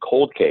a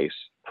cold case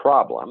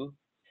problem.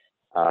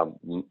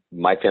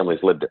 My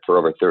family's lived it for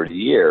over 30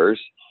 years.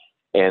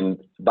 And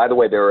by the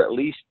way, there are at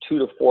least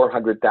 200,000 to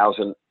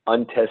 400,000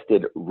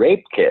 untested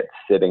rape kits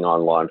sitting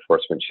on law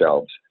enforcement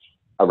shelves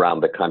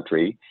around the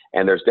country.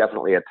 And there's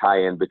definitely a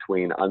tie-in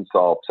between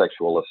unsolved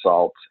sexual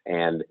assaults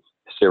and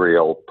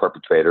serial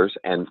perpetrators,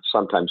 and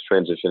sometimes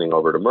transitioning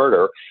over to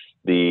murder.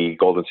 The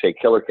Golden State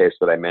Killer case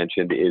that I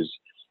mentioned is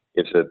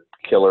a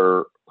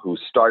killer who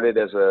started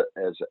as a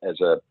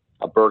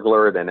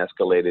burglar, then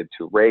escalated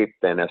to rape,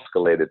 then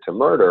escalated to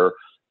murder.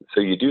 So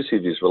you do see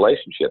these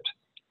relationships.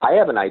 I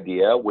have an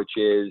idea, which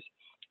is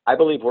I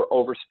believe we're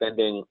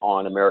overspending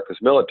on America's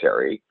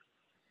military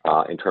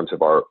in terms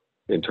of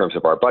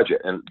our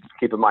budget. And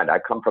keep in mind, I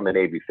come from a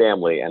Navy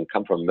family and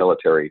come from a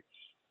military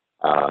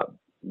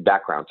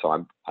background, so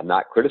I'm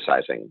not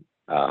criticizing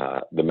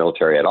the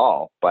military at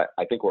all. But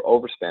I think we're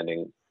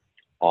overspending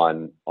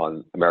on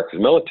America's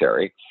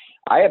military.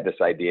 I have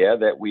this idea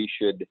that we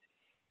should,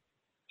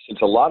 since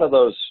a lot of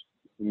those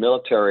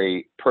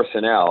military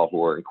personnel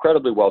who are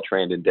incredibly well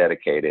trained and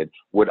dedicated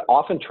would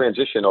often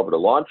transition over to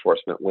law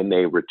enforcement when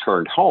they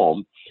returned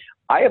home,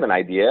 I have an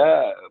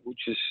idea which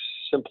is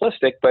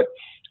simplistic, but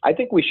I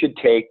think we should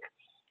take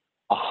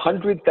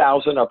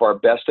 100,000 of our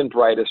best and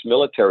brightest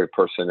military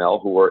personnel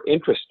who are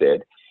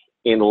interested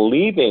in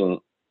leaving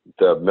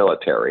the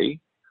military,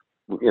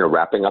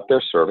 wrapping up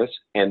their service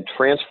and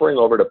transferring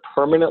over to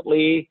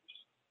permanently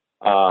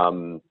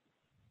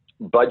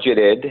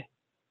budgeted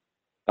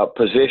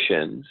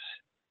positions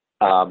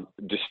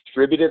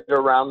distributed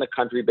around the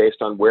country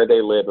based on where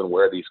they live and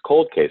where these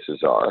cold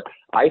cases are.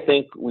 I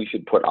think we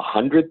should put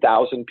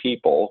 100,000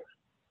 people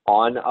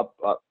on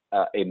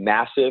a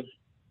massive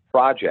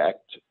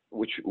project,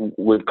 which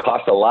would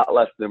cost a lot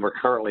less than we're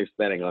currently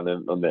spending on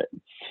the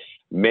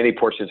many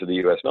portions of the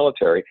U.S.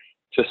 military,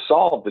 to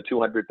solve the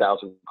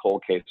 200,000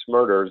 cold case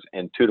murders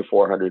and 200,000 to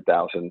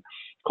 400,000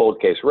 cold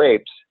case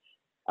rapes.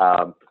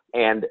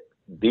 And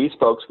these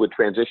folks would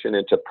transition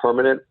into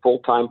permanent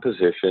full-time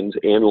positions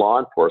in law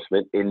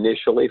enforcement,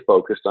 initially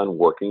focused on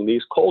working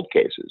these cold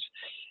cases.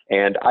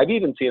 And I've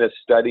even seen a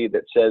study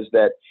that says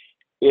that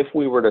if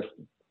we were to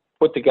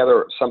put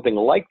together something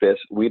like this,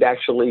 we'd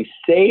actually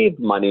save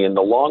money in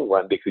the long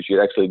run, because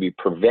you'd actually be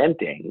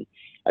preventing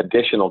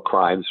additional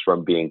crimes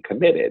from being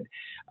committed.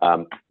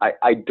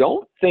 I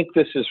don't think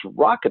this is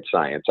rocket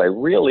science. I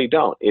really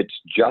don't. It's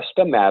just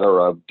a matter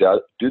of,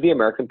 do the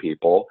American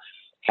people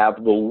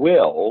have the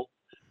will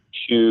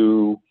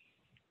to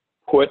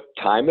put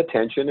time,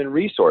 attention, and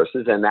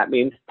resources, and that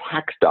means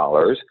tax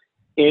dollars,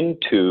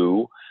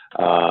 into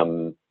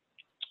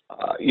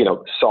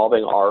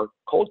solving our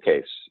cold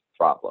case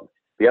problem.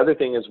 The other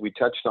thing is, we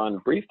touched on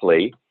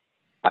briefly,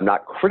 I'm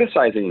not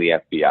criticizing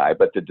the FBI,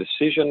 but the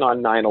decision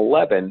on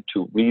 9/11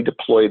 to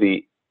redeploy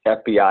the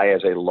FBI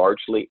as a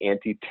largely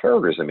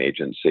anti-terrorism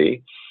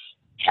agency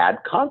had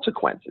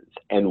consequences.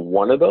 And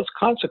one of those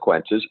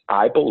consequences,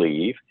 I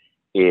believe,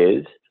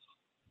 is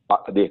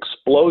the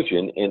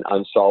explosion in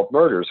unsolved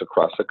murders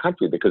across the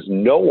country, because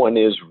no one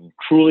is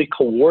truly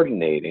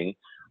coordinating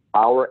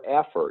our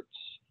efforts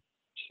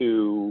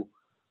to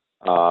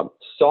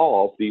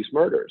solve these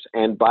murders.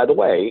 And by the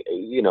way,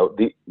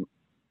 the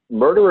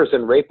murderers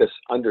and rapists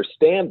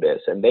understand this,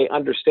 and they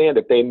understand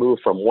if they move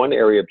from one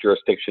area of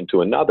jurisdiction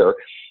to another,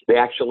 they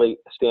actually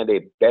stand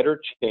a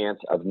better chance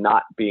of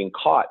not being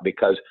caught,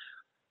 because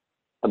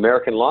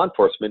American law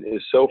enforcement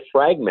is so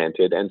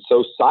fragmented and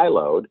so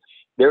siloed.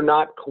 They're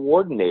not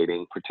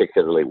coordinating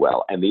particularly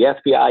well. And the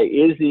FBI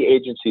is the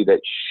agency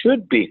that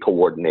should be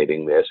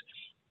coordinating this.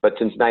 But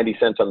since 90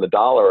 cents on the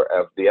dollar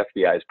of the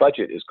FBI's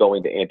budget is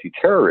going to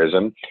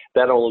anti-terrorism,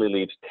 that only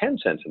leaves 10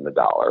 cents in the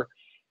dollar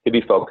to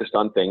be focused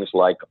on things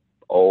like,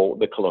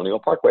 the Colonial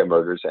Parkway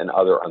murders and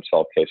other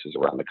unsolved cases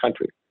around the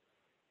country.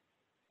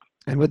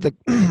 And with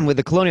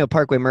the Colonial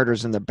Parkway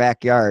murders in the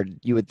backyard,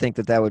 you would think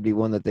that would be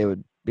one that they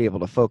would be able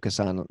to focus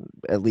on,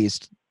 at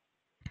least,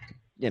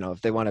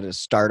 if they wanted to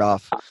start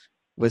off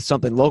with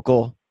something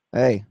local.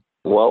 Hey.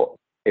 Well,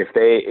 if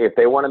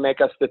they want to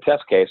make us the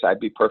test case, I'd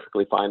be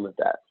perfectly fine with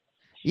that.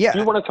 Yeah. Do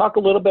you want to talk a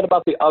little bit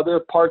about the other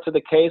parts of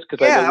the case?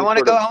 Because I want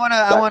to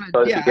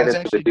get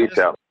into the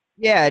detail.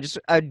 Yeah,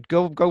 I'd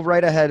go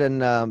right ahead,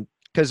 and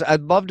because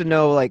I'd love to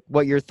know like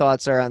what your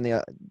thoughts are on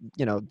the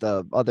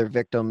the other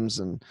victims.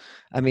 And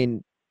I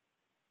mean,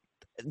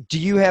 do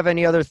you have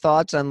any other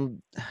thoughts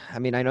on? I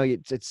mean, I know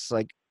it's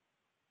like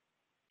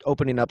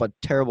opening up a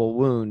terrible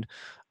wound,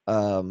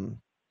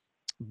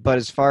 but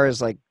as far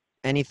as like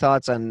any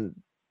thoughts on,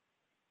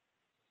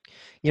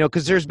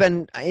 because there's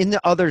been in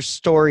the other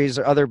stories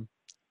or other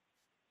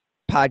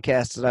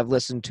podcasts that I've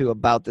listened to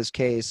about this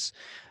case,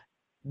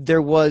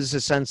 there was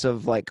a sense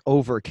of like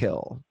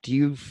overkill. Do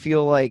you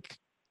feel like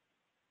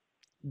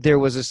there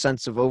was a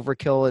sense of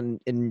overkill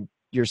in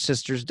your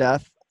sister's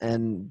death?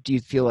 And do you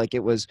feel like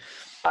it was?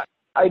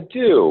 I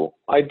do.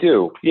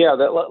 Yeah.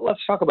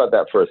 Let's talk about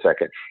that for a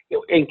second.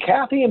 In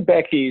Kathy and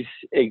Becky's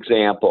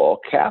example,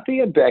 Kathy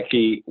and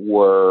Becky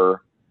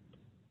were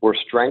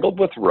strangled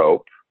with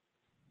rope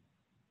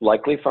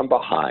likely from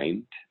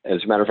behind.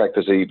 As a matter of fact,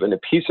 there's even a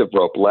piece of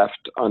rope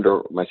left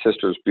under my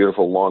sister's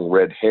beautiful long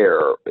red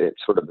hair.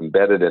 It's sort of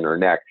embedded in her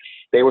neck.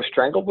 They were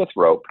strangled with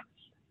rope,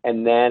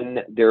 and then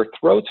their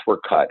throats were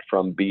cut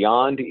from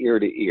beyond ear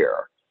to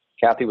ear.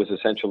 Kathy was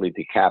essentially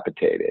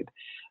decapitated.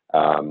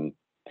 And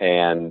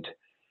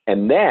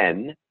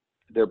then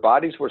their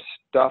bodies were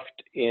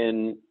stuffed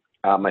in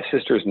my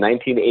sister's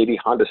 1980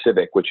 Honda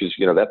Civic, which is,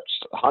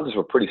 Hondas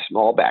were pretty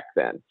small back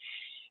then.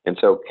 And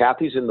so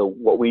Kathy's in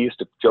what we used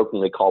to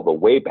jokingly call the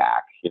way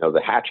back,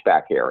 the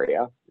hatchback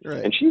area.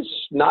 Right. And she's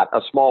not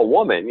a small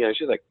woman.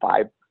 She's like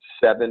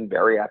 5'7",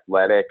 very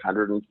athletic,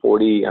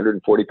 140,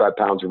 145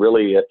 pounds,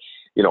 really, a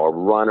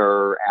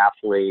runner,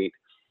 athlete.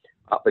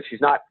 But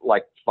she's not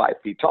like 5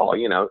 feet tall,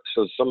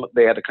 So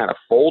they had to kind of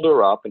fold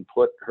her up and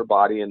put her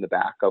body in the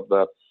back of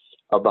the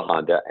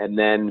Honda. And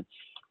then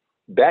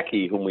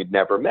Becky, whom we'd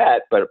never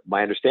met, but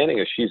my understanding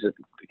is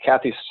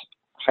Kathy's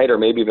height or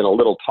maybe even a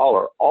little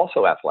taller,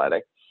 also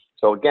athletic.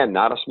 So again,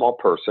 not a small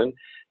person.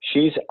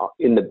 She's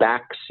in the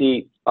back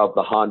seat of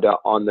the Honda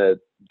on the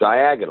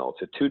diagonal.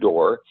 It's a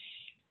 2-door,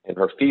 and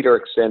her feet are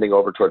extending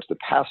over towards the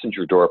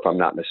passenger door, if I'm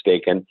not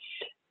mistaken.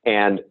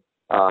 And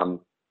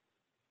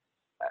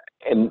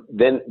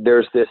then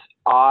there's this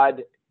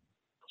odd,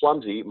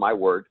 clumsy, my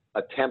word,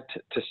 attempt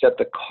to set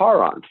the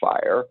car on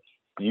fire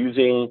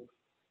using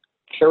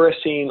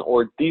kerosene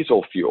or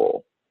diesel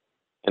fuel.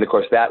 And of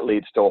course, that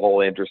leads to a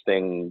whole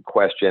interesting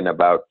question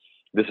about,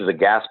 this is a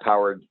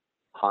gas-powered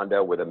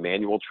Honda with a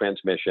manual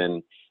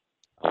transmission.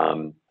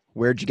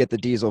 Where'd you get the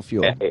diesel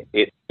fuel?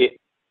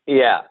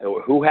 Yeah.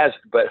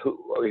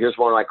 Here's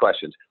one of my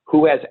questions.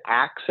 Who has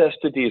access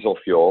to diesel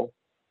fuel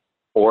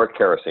or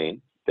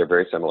kerosene? They're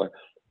very similar,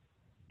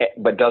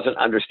 but doesn't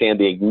understand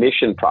the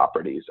ignition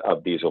properties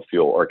of diesel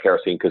fuel or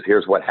kerosene, because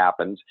here's what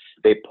happens.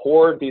 They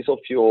pour diesel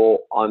fuel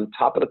on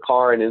top of the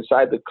car and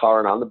inside the car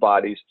and on the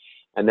bodies,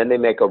 and then they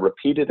make a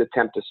repeated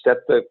attempt to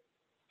set the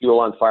fuel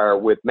on fire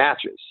with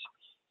matches.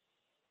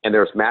 And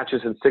there's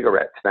matches and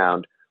cigarettes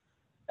found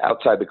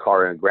outside the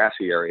car in a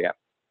grassy area,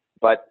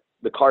 but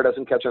the car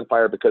doesn't catch on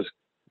fire because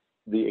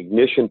the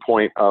ignition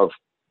point of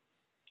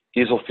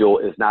diesel fuel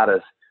is not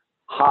as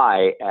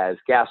high as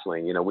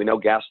gasoline. We know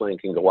gasoline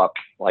can go up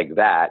like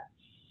that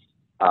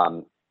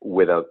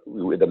with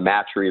a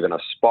match or even a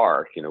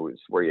spark.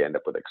 It's where you end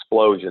up with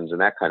explosions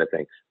and that kind of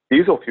thing.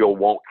 Diesel fuel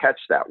won't catch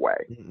that way.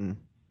 Mm-mm.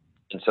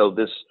 And so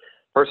this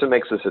person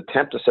makes this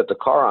attempt to set the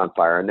car on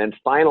fire, and then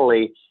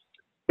finally,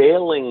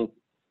 failing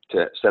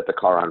to set the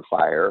car on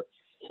fire,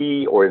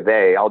 he or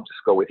they, I'll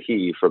just go with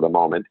he for the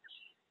moment,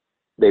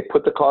 they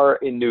put the car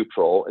in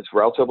neutral. It's a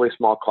relatively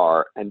small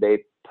car, and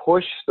they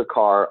push the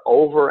car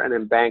over an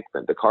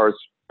embankment. The car is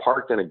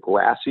parked in a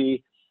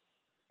grassy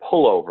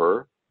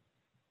pullover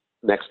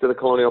next to the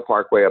Colonial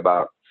Parkway,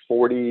 about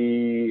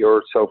 40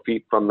 or so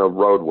feet from the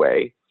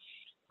roadway.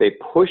 They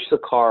push the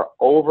car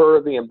over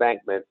the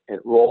embankment and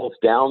it rolls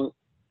down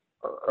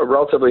a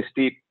relatively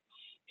steep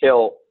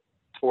hill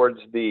towards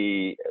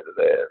the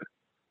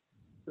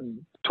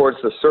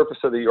surface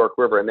of the York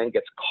River, and then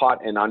gets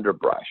caught in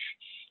underbrush.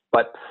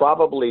 But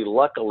probably,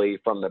 luckily,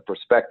 from the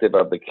perspective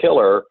of the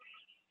killer,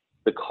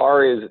 the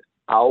car is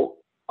out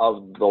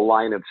of the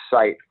line of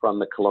sight from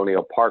the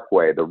Colonial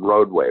Parkway, the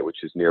roadway,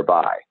 which is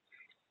nearby.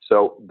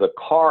 So the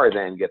car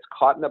then gets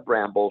caught in the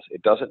brambles.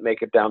 It doesn't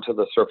make it down to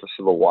the surface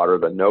of the water.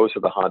 The nose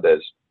of the Honda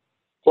is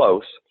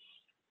close,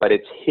 but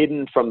it's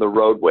hidden from the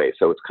roadway,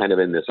 so it's kind of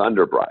in this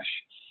underbrush.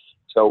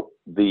 So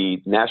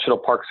the National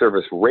Park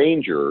Service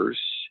rangers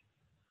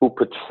who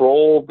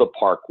patrol the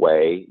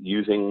parkway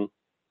using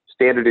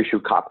standard issue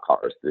cop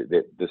cars,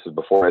 this is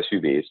before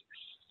SUVs,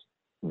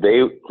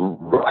 they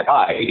ride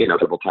by,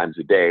 several times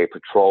a day,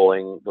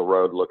 patrolling the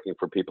road, looking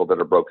for people that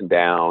are broken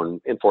down,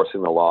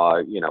 enforcing the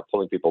law,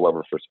 pulling people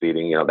over for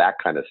speeding, that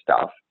kind of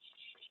stuff.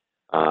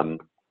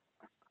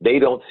 They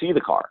don't see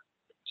the car.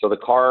 So the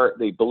car,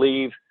 they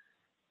believe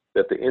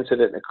that the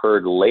incident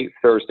occurred late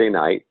Thursday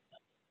night,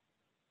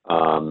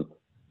 and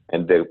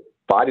the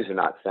bodies are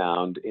not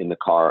found in the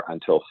car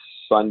until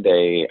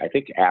Sunday, I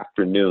think,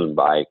 afternoon,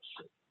 by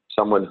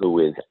someone who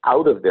is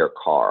out of their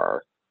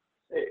car.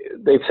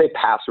 They say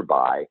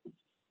passerby,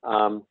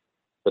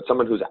 but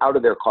someone who's out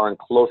of their car and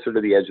closer to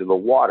the edge of the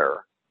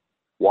water,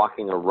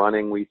 walking or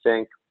running, we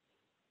think.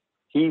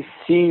 He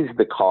sees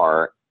the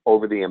car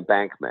over the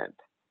embankment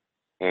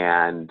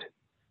and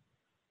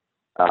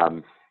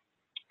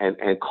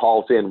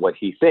calls in what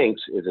he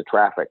thinks is a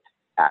traffic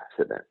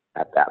accident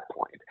at that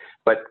point.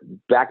 But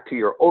back to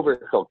your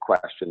overkill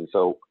question.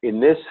 So in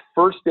this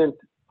first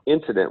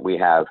incident, we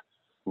have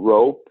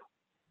rope,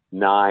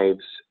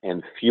 knives,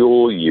 and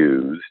fuel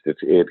used.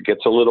 It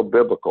gets a little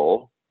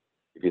biblical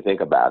if you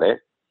think about it.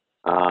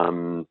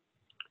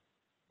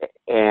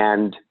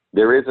 And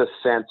there is a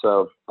sense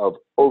of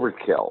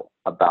overkill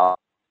about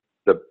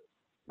the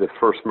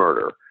first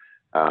murder,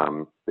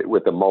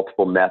 with the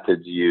multiple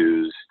methods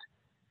used,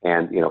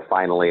 and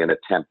finally an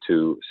attempt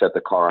to set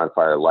the car on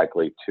fire,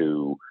 likely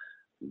to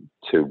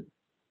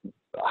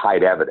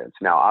hide evidence.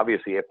 Now,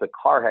 obviously, if the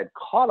car had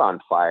caught on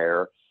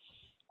fire,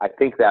 I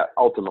think that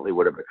ultimately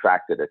would have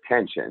attracted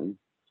attention,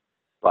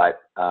 but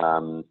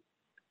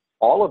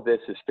all of this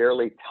is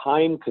fairly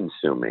time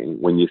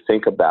consuming when you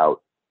think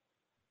about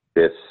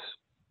this,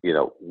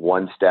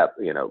 one step,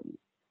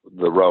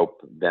 the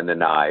rope, then the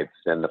knives,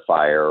 then the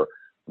fire,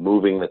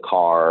 moving the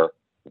car,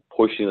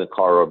 pushing the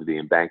car over the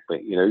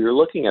embankment. You're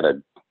looking at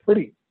a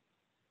pretty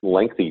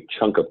lengthy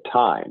chunk of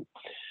time.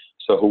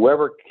 So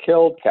whoever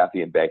killed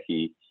Kathy and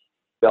Becky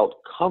felt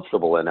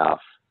comfortable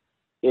enough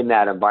in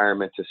that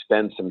environment to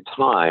spend some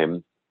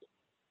time,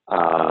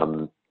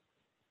 and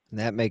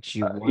that makes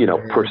you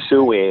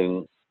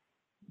pursuing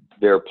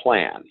their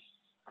plan.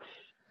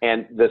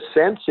 And the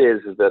sense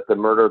is that the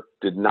murder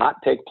did not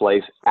take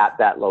place at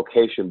that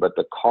location, but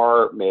the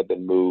car may have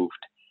been moved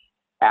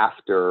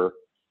after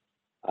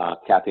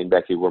Kathy and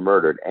Becky were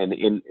murdered. And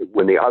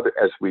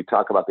as we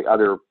talk about the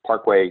other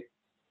Parkway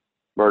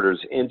murders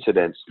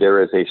incidents,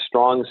 there is a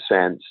strong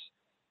sense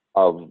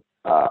of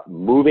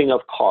moving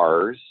of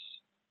cars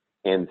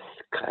and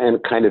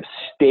kind of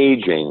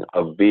staging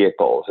of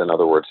vehicles, in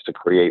other words, to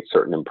create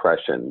certain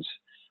impressions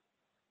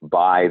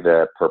by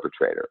the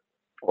perpetrator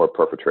or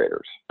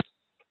perpetrators.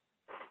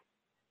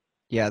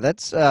 Yeah,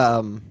 that's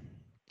the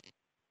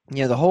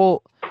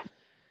whole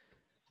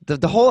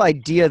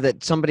idea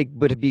that somebody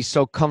would be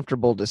so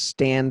comfortable to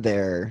stand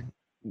there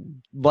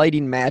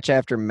lighting match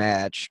after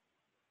match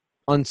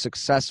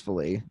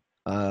unsuccessfully.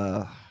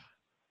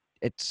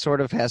 It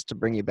sort of has to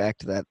bring you back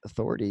to that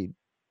authority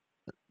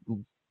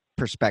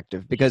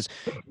perspective, because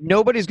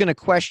nobody's going to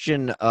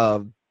question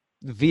a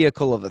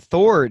vehicle of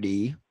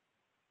authority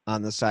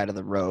on the side of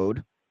the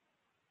road,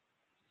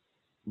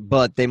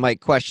 but they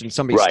might question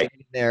somebody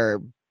standing there,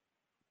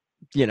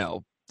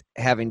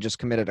 having just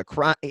committed a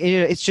crime.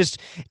 It's just,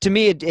 to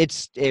me,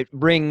 it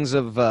rings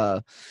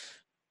of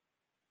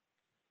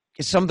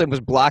something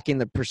was blocking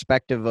the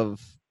perspective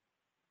of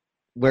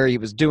where he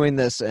was doing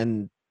this.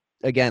 And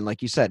again,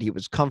 like you said, he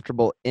was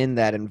comfortable in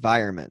that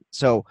environment.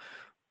 So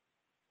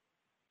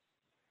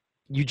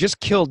you just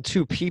killed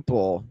 2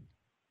 people.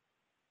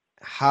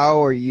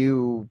 How are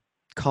you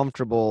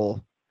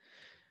comfortable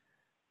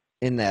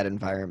in that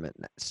environment?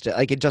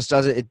 Like, it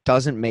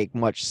doesn't make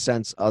much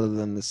sense, other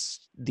than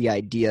the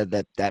idea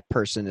that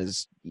person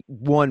is,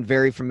 1,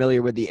 very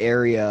familiar with the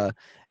area,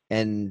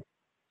 and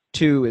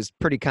 2, is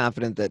pretty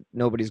confident that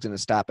nobody's going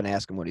to stop and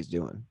ask him what he's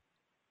doing.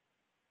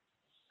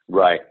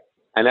 Right.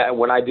 And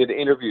when I did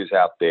interviews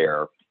out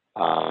there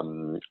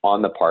on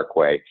the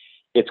Parkway,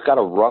 it's got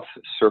a rough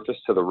surface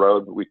to the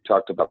road. We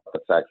talked about the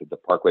fact that the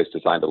Parkway is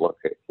designed to look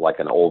like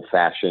an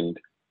old-fashioned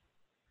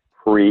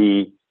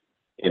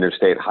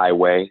pre-interstate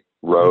highway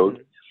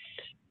road.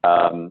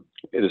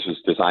 This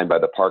was designed by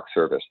the Park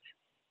Service.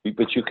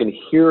 But you can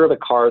hear the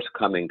cars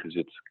coming because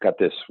it's got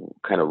this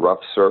kind of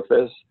rough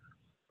surface.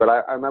 But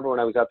I remember when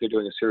I was out there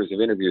doing a series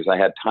of interviews, I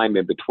had time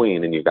in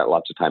between, and you've got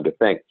lots of time to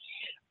think.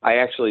 I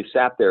actually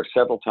sat there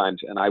several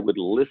times, and I would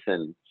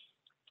listen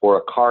for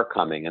a car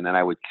coming, and then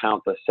I would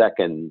count the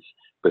seconds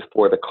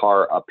before the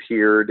car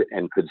appeared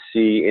and could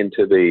see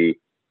into the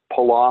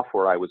pull-off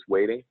where I was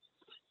waiting,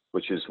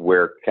 which is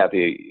where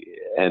Kathy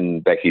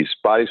and Becky's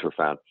bodies were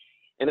found.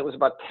 And it was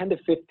about 10 to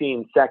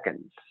 15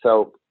 seconds.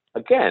 So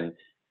again,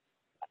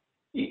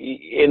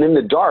 and in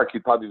the dark,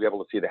 you'd probably be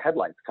able to see the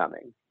headlights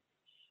coming.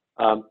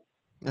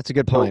 That's a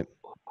good point.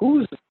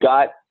 So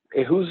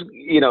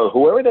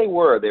whoever they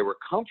were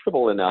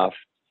comfortable enough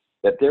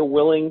that they're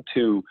willing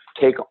to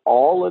take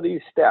all of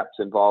these steps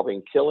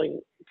involving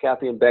killing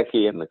Kathy and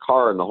Becky in the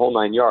car and the whole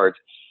 9 yards,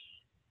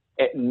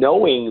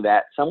 knowing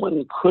that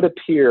someone could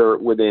appear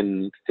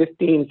within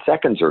 15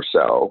 seconds or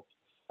so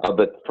of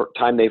the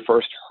time they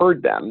first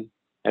heard them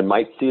and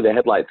might see the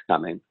headlights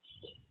coming.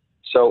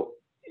 So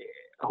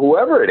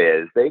whoever it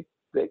is, they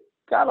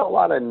got a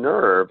lot of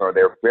nerve, or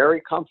they're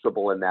very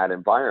comfortable in that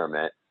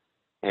environment.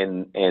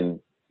 And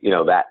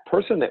that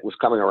person that was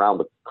coming around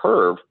the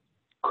curve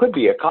could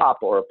be a cop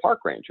or a park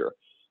ranger.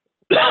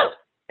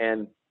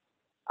 And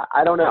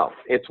I don't know.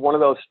 It's one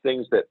of those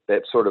things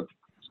that sort of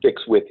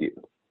sticks with you.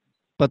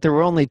 But there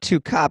were only 2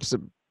 cops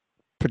that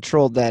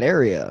patrolled that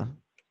area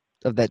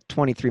of that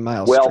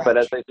 23-mile stretch. Well, but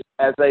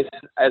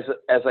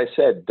as I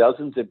said,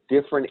 dozens of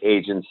different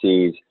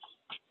agencies,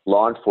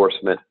 law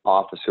enforcement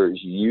officers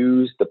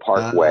use the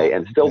Parkway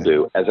and still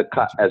do as a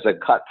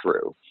cut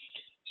through.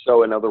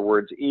 So in other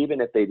words,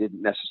 even if they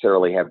didn't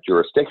necessarily have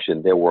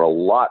jurisdiction, there were a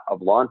lot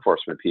of law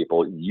enforcement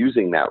people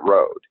using that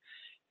road.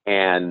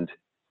 And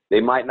they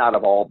might not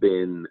have all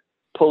been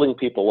pulling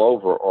people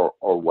over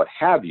or what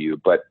have you,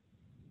 but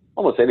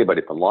almost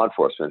anybody from law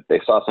enforcement, if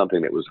they saw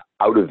something that was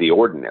out of the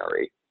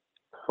ordinary,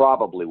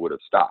 probably would have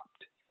stopped.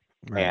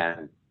 Right.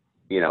 And,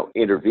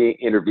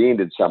 intervened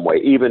in some way,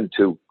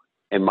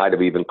 and might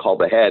have even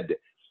called ahead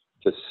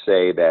to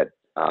say that,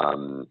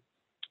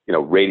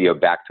 radio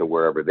back to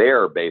wherever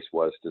their base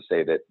was to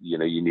say that, you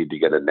need to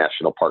get a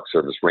National Park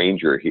Service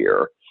ranger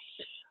here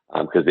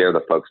because they're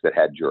the folks that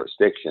had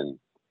jurisdiction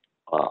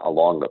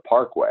along the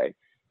Parkway.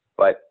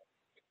 But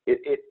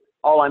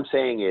all I'm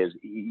saying is,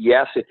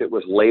 yes, if it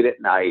was late at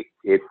night,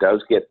 it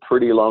does get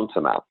pretty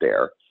lonesome out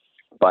there.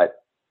 But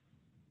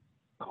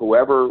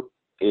whoever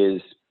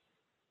is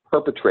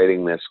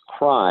perpetrating this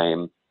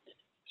crime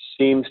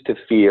seems to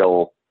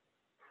feel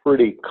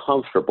pretty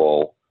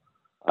comfortable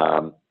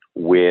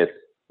with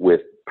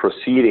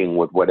proceeding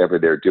with whatever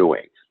they're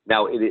doing.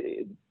 Now,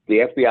 the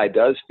FBI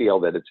does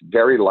feel that it's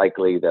very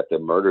likely that the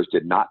murders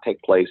did not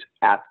take place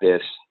at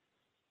this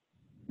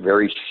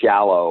very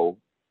shallow,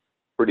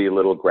 pretty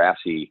little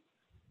grassy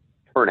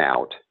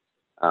turnout,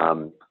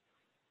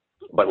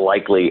 but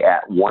likely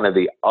at one of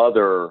the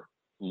other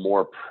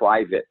more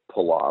private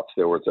pull-offs.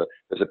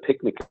 There's a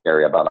picnic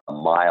area about a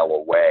mile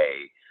away,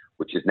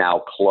 which is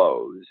now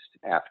closed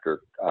after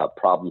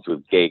problems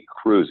with gay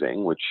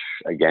cruising, which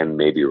again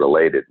may be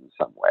related in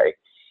some way.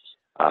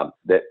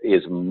 That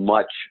is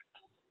much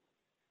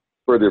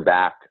further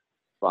back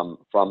from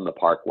the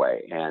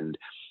parkway and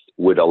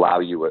would allow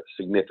you a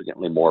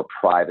significantly more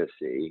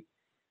privacy.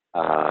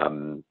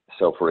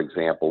 So, for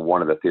example,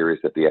 one of the theories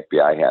that the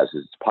FBI has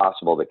is it's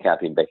possible that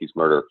Kathy and Becky's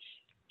murder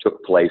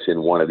took place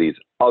in one of these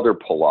other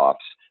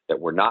pull-offs that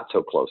were not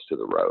so close to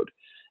the road,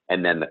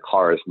 and then the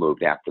cars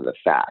moved after the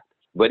fact.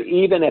 But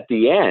even at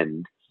the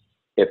end,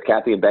 if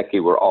Kathy and Becky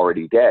were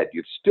already dead,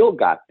 you've still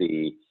got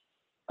the,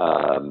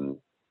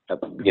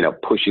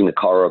 pushing the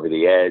car over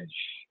the edge,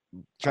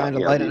 trying to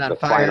light it on the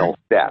fire. Final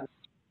step.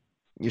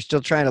 You're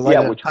still trying to light it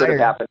on fire. Yeah, which could have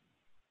happened.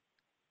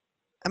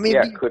 I mean,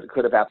 yeah,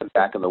 could have happened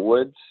back in the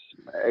woods,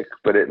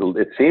 but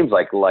it seems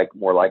like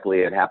more likely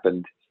it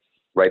happened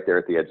right there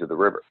at the edge of the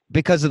river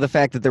because of the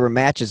fact that there were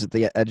matches at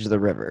the edge of the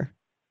river.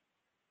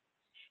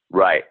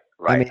 Right.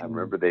 I mean, I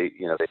remember they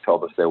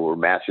told us there were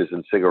matches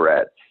and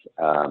cigarettes.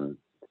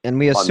 And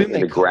we assume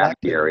in the grassy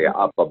area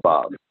up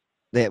above.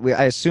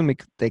 I assume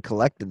they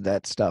collected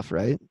that stuff,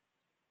 right?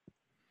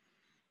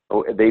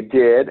 Oh, they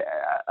did.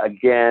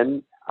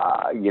 Again,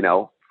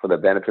 for the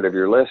benefit of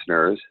your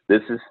listeners,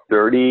 this is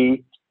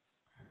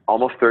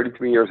almost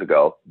 33 years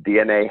ago.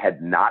 DNA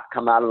had not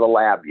come out of the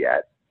lab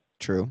yet.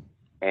 True.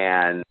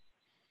 And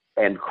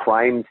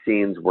crime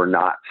scenes were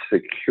not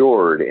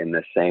secured in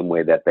the same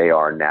way that they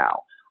are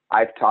now.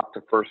 I've talked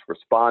to first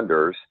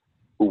responders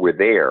who were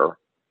there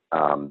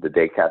the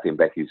day Kathy and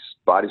Becky's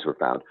bodies were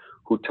found,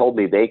 who told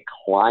me they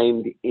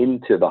climbed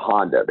into the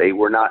Honda.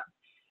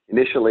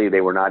 Initially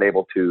they were not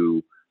able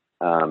to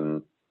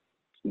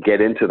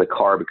get into the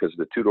car because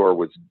the two-door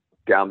was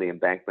down the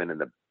embankment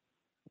and the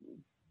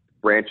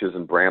branches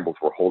and brambles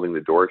were holding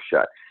the door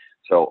shut.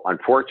 So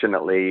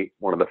unfortunately,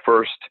 one of the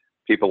first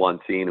people on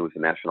scene, who was a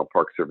National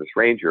Park Service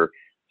ranger,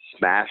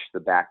 smashed the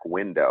back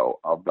window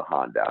of the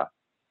Honda.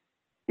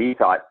 He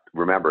thought,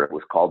 remember, it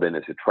was called in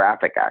as a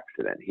traffic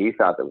accident. He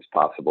thought it was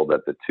possible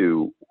that the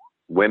two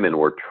women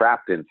were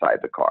trapped inside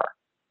the car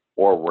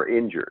or were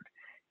injured.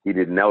 He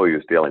didn't know he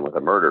was dealing with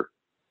a murder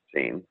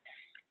scene.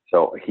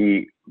 So I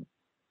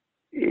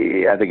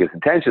think his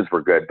intentions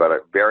were good, but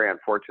very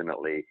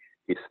unfortunately,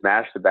 he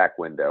smashed the back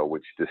window,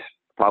 which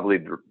probably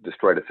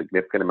destroyed a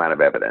significant amount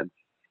of evidence,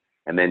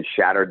 and then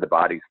shattered the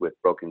bodies with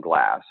broken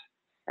glass.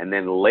 And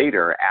then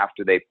later,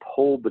 after they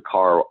pulled the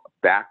car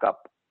back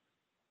up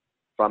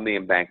from the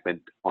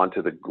embankment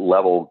onto the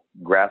level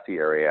grassy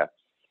area,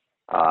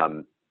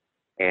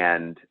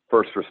 and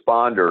first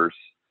responders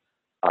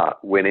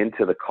went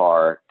into the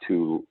car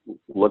to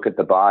look at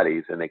the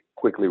bodies, and they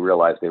quickly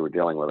realized they were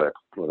dealing with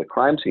a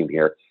crime scene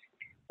here,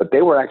 but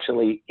they were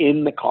actually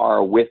in the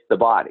car with the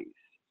bodies.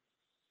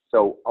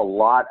 So a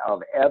lot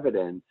of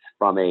evidence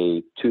from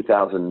a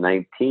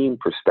 2019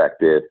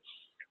 perspective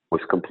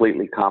was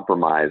completely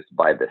compromised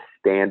by the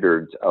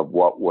standards of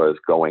what was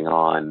going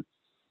on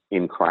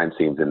in crime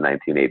scenes in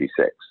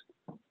 1986.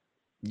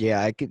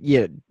 Yeah,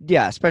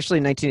 especially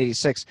in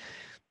 1986.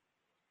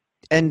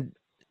 And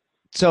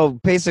so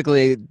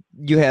basically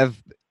you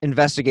have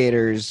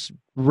investigators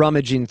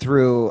rummaging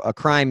through a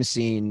crime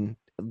scene,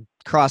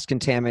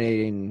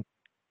 cross-contaminating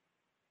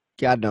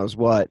God knows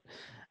what.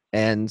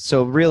 And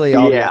so really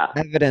all the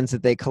evidence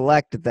that they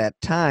collect at that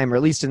time, or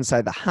at least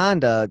inside the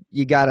Honda,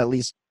 you got to at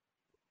least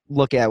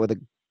look at with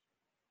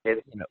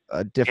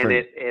a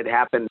different. And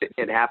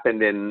it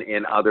happened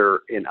in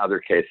other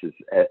cases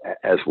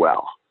as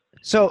well.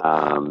 So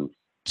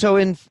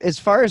in as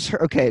far as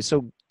her,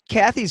 so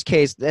Kathy's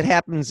case, that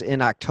happens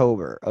in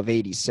October of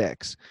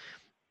 '86.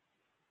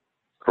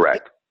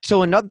 Correct.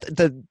 So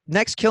the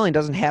next killing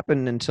doesn't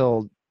happen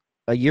until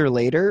a year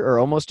later, or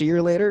almost a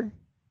year later.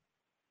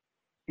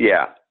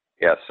 Yeah.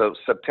 So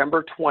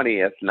September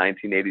 20th,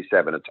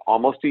 1987. It's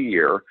almost a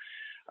year.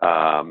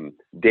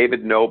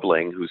 David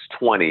Nobling, who's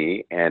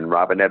 20, and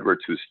Robin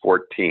Edwards, who's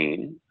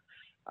 14.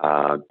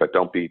 But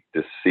don't be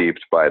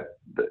deceived by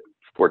the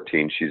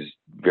 14. She's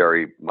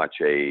very much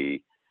a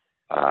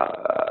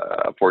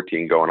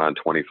 14 going on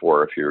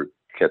 24, if you're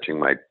catching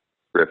my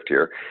drift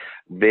here.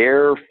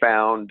 They're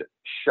found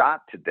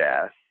shot to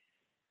death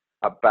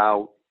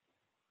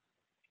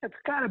it's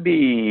got to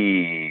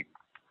be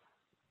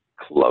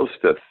close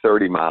to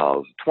 30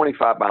 miles,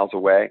 25 miles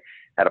away,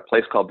 at a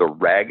place called the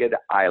Ragged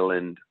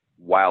Island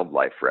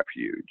Wildlife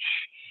Refuge.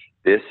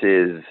 This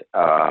is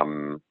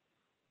on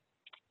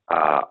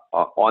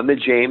the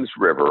James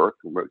River.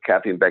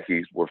 Kathy and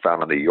Becky were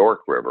found on the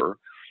York River.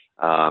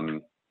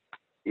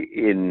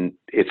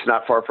 it's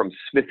not far from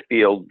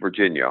Smithfield,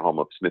 Virginia, home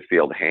of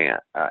Smithfield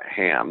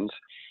Hams.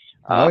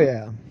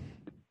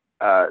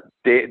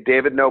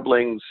 David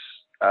Nobling's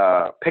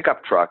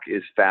pickup truck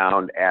is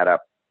found at a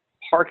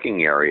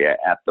parking area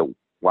at the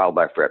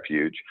wildlife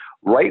refuge,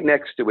 right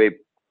next to a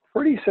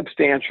pretty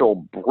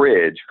substantial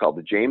bridge called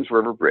the James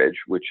River Bridge,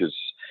 which is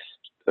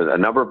a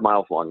number of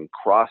miles long and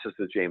crosses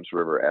the James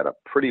River at a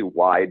pretty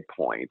wide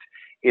point.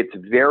 It's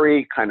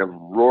very kind of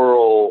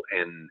rural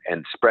and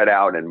spread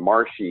out and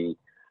marshy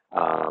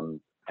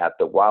at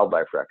the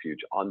wildlife refuge.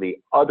 On the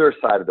other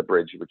side of the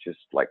bridge, which is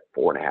like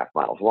 4.5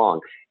 miles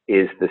long,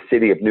 is the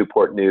city of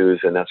Newport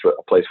News, and that's a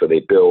place where they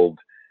build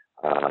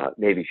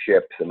Navy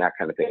ships and that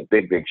kind of thing,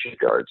 big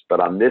shipyards. But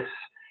on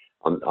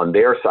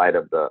their side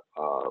of the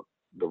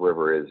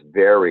river is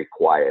very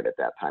quiet at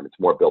that time. It's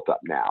more built up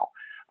now.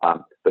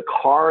 The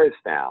car is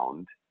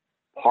found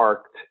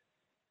parked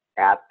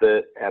at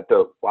the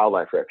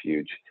wildlife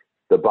refuge.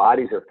 The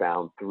bodies are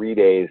found 3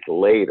 days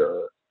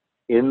later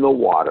in the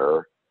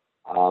water,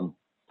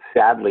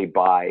 sadly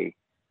by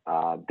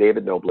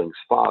David Nobling's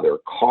father,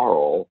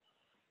 Carl,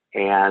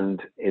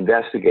 and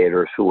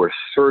investigators who were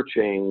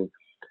searching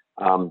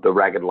the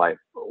Ragged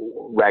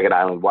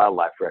Island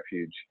Wildlife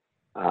Refuge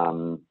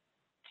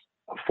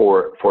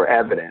for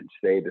evidence.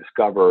 They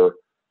discover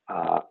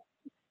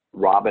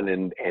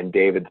Robin and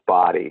David's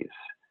bodies.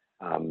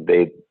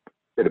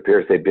 It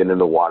appears they'd been in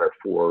the water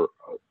for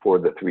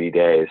the 3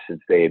 days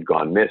since they had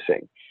gone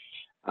missing.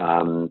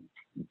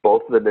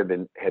 Both of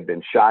them had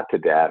been shot to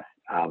death.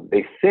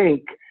 They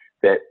think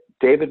that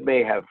David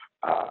may have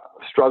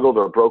struggled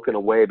or broken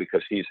away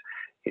because he's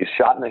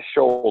shot in the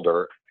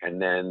shoulder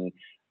and then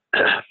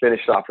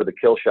finished off with a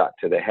kill shot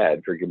to the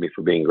head. Forgive me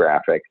for being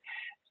graphic.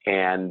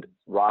 And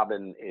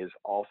Robin is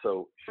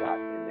also shot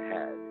in the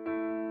head.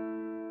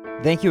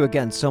 Thank you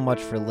again so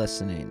much for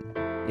listening.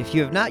 If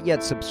you have not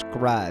yet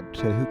subscribed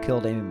to Who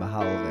Killed Amy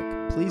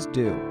Mihaljevic, please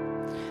do.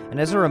 And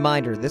as a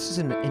reminder, this is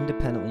an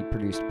independently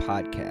produced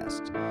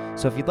podcast.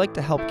 So if you'd like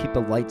to help keep the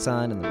lights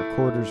on and the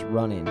recorders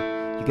running,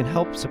 you can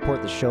help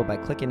support the show by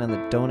clicking on the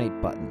donate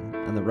button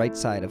on the right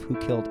side of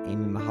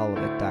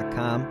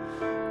whokilledamymihaljevic.com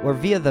or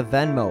via the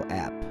Venmo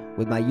app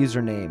with my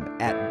username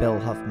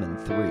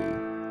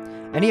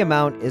 @BillHuffman3. Any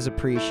amount is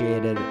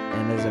appreciated,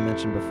 and as I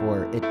mentioned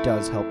before, it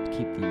does help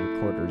keep the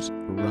recorders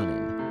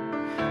running.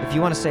 If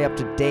you want to stay up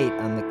to date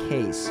on the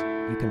case,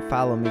 you can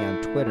follow me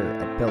on Twitter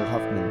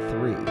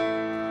 @BillHuffman3.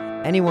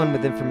 Anyone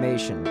with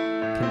information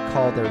can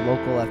call their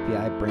local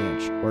FBI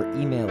branch or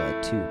email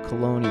it to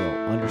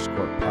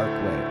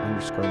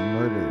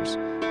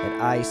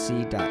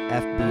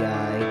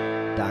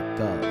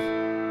colonial_parkway_murders@ic.fbi.gov.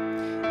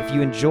 If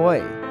you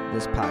enjoy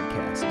this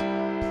podcast,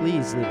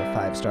 please leave a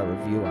 5-star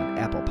review on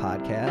Apple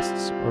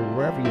Podcasts or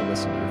wherever you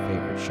listen to your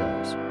favorite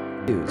shows.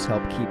 News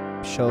help keep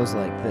shows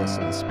like this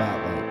in the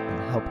spotlight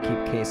and help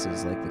keep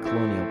cases like the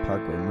Colonial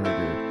Parkway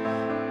murder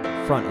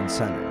front and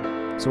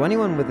center. So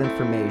anyone with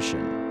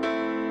information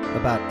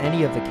about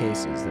any of the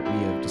cases that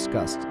we have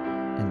discussed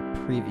in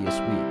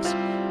previous weeks,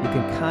 you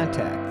can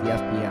contact the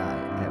FBI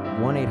at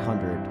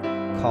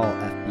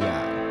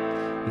 1-800-CALL-FBI.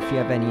 If you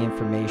have any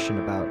information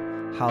about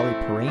Holly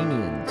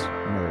Peranian's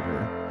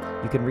murder,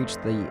 you can reach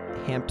the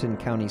Hampton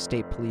County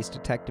State Police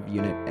Detective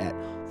Unit at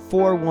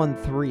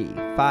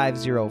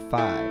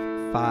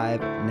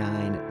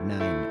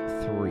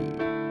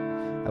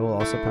 413-505-5993. I will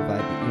also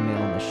provide the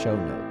email in the show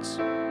notes.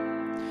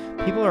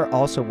 People are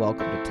also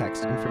welcome to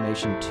text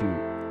information to,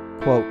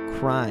 quote,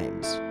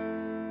 crimes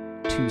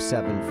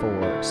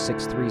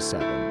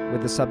 274-637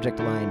 with the subject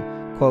line,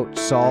 quote,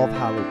 solve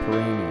Holly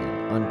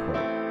Peranian,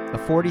 unquote. A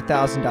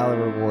 $40,000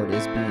 reward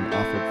is being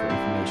offered for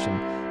information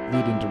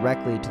leading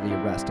directly to the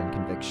arrest and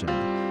conviction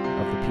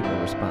of the people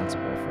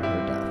responsible for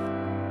her death.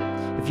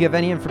 If you have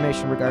any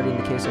information regarding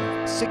the case of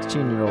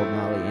 16-year-old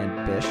Molly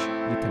Ann Bish,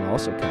 you can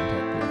also contact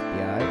the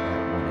FBI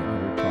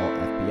at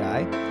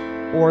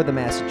 1-800-CALL-FBI or the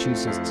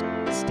Massachusetts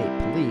State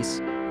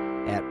Police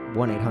at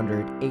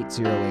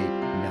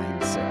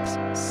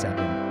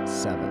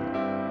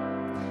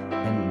 1-800-808-9677.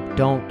 And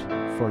don't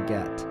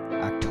forget,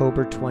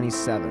 October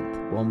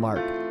 27th will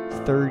mark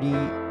 30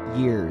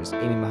 years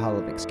Amy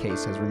Mihaljevic's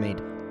case has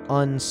remained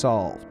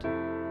unsolved.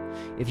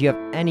 If you have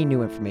any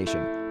new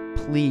information,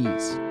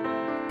 please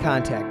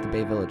contact the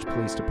Bay Village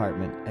Police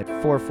Department at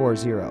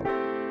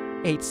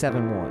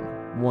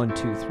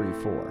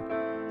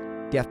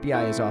 440-871-1234. The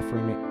FBI is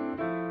offering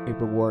a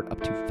reward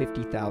up to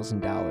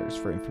 $50,000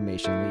 for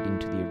information leading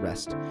to the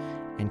arrest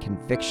and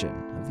conviction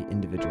of the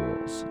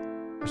individuals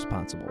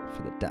responsible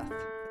for the death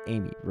of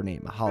Amy Renee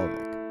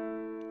Mihaljevic.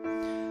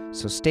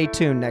 So stay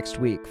tuned next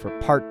week for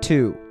part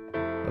 2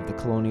 of the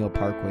Colonial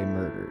Parkway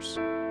murders.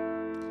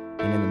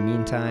 And in the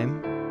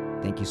meantime,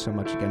 thank you so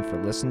much again for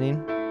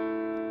listening,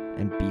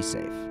 and be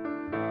safe.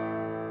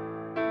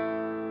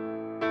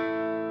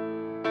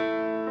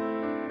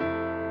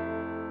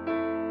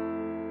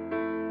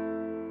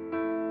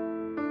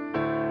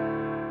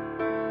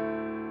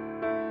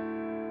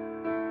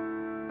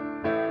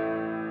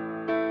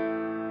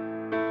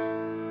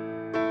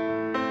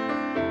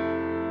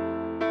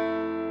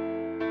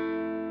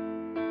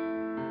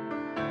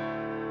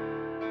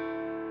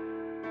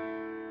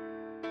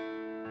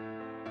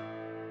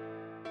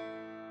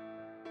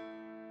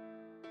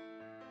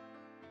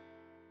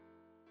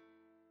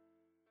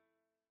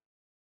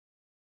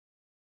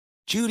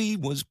 Judy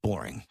was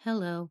boring.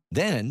 Hello.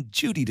 Then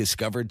Judy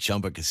discovered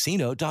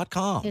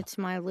ChumbaCasino.com. It's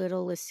my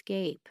little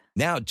escape.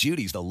 Now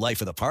Judy's the life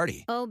of the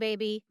party. Oh,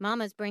 baby,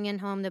 mama's bringing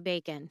home the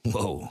bacon.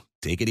 Whoa,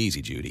 take it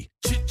easy, Judy.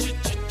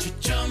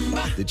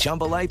 The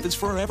Chumba life is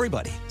for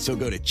everybody. So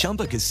go to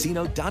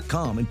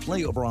ChumbaCasino.com and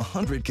play over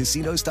 100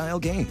 casino-style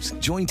games.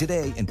 Join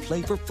today and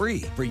play for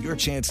free for your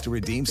chance to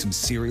redeem some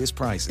serious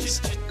prizes.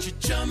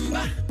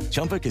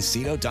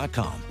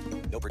 ChumbaCasino.com.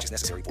 No purchase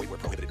necessary. Void where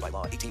prohibited by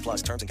law. 18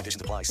 plus terms and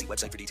conditions apply. See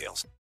website for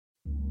details.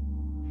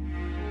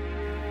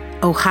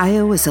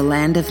 Ohio is a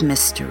land of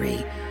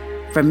mystery.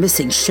 From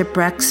missing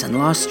shipwrecks and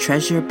lost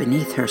treasure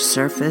beneath her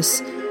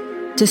surface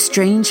to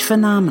strange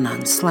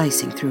phenomenon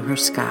slicing through her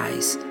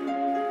skies.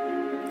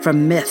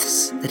 From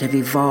myths that have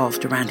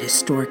evolved around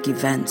historic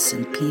events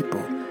and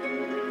people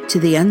to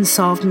the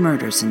unsolved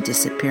murders and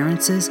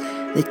disappearances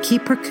that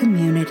keep her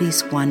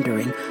communities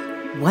wondering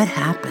what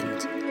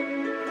happened.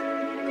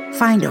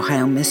 Find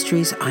Ohio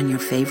Mysteries on your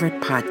favorite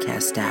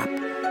podcast app,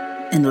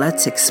 and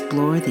let's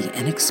explore the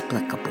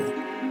inexplicable.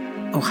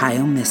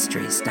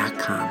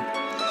 OhioMysteries.com.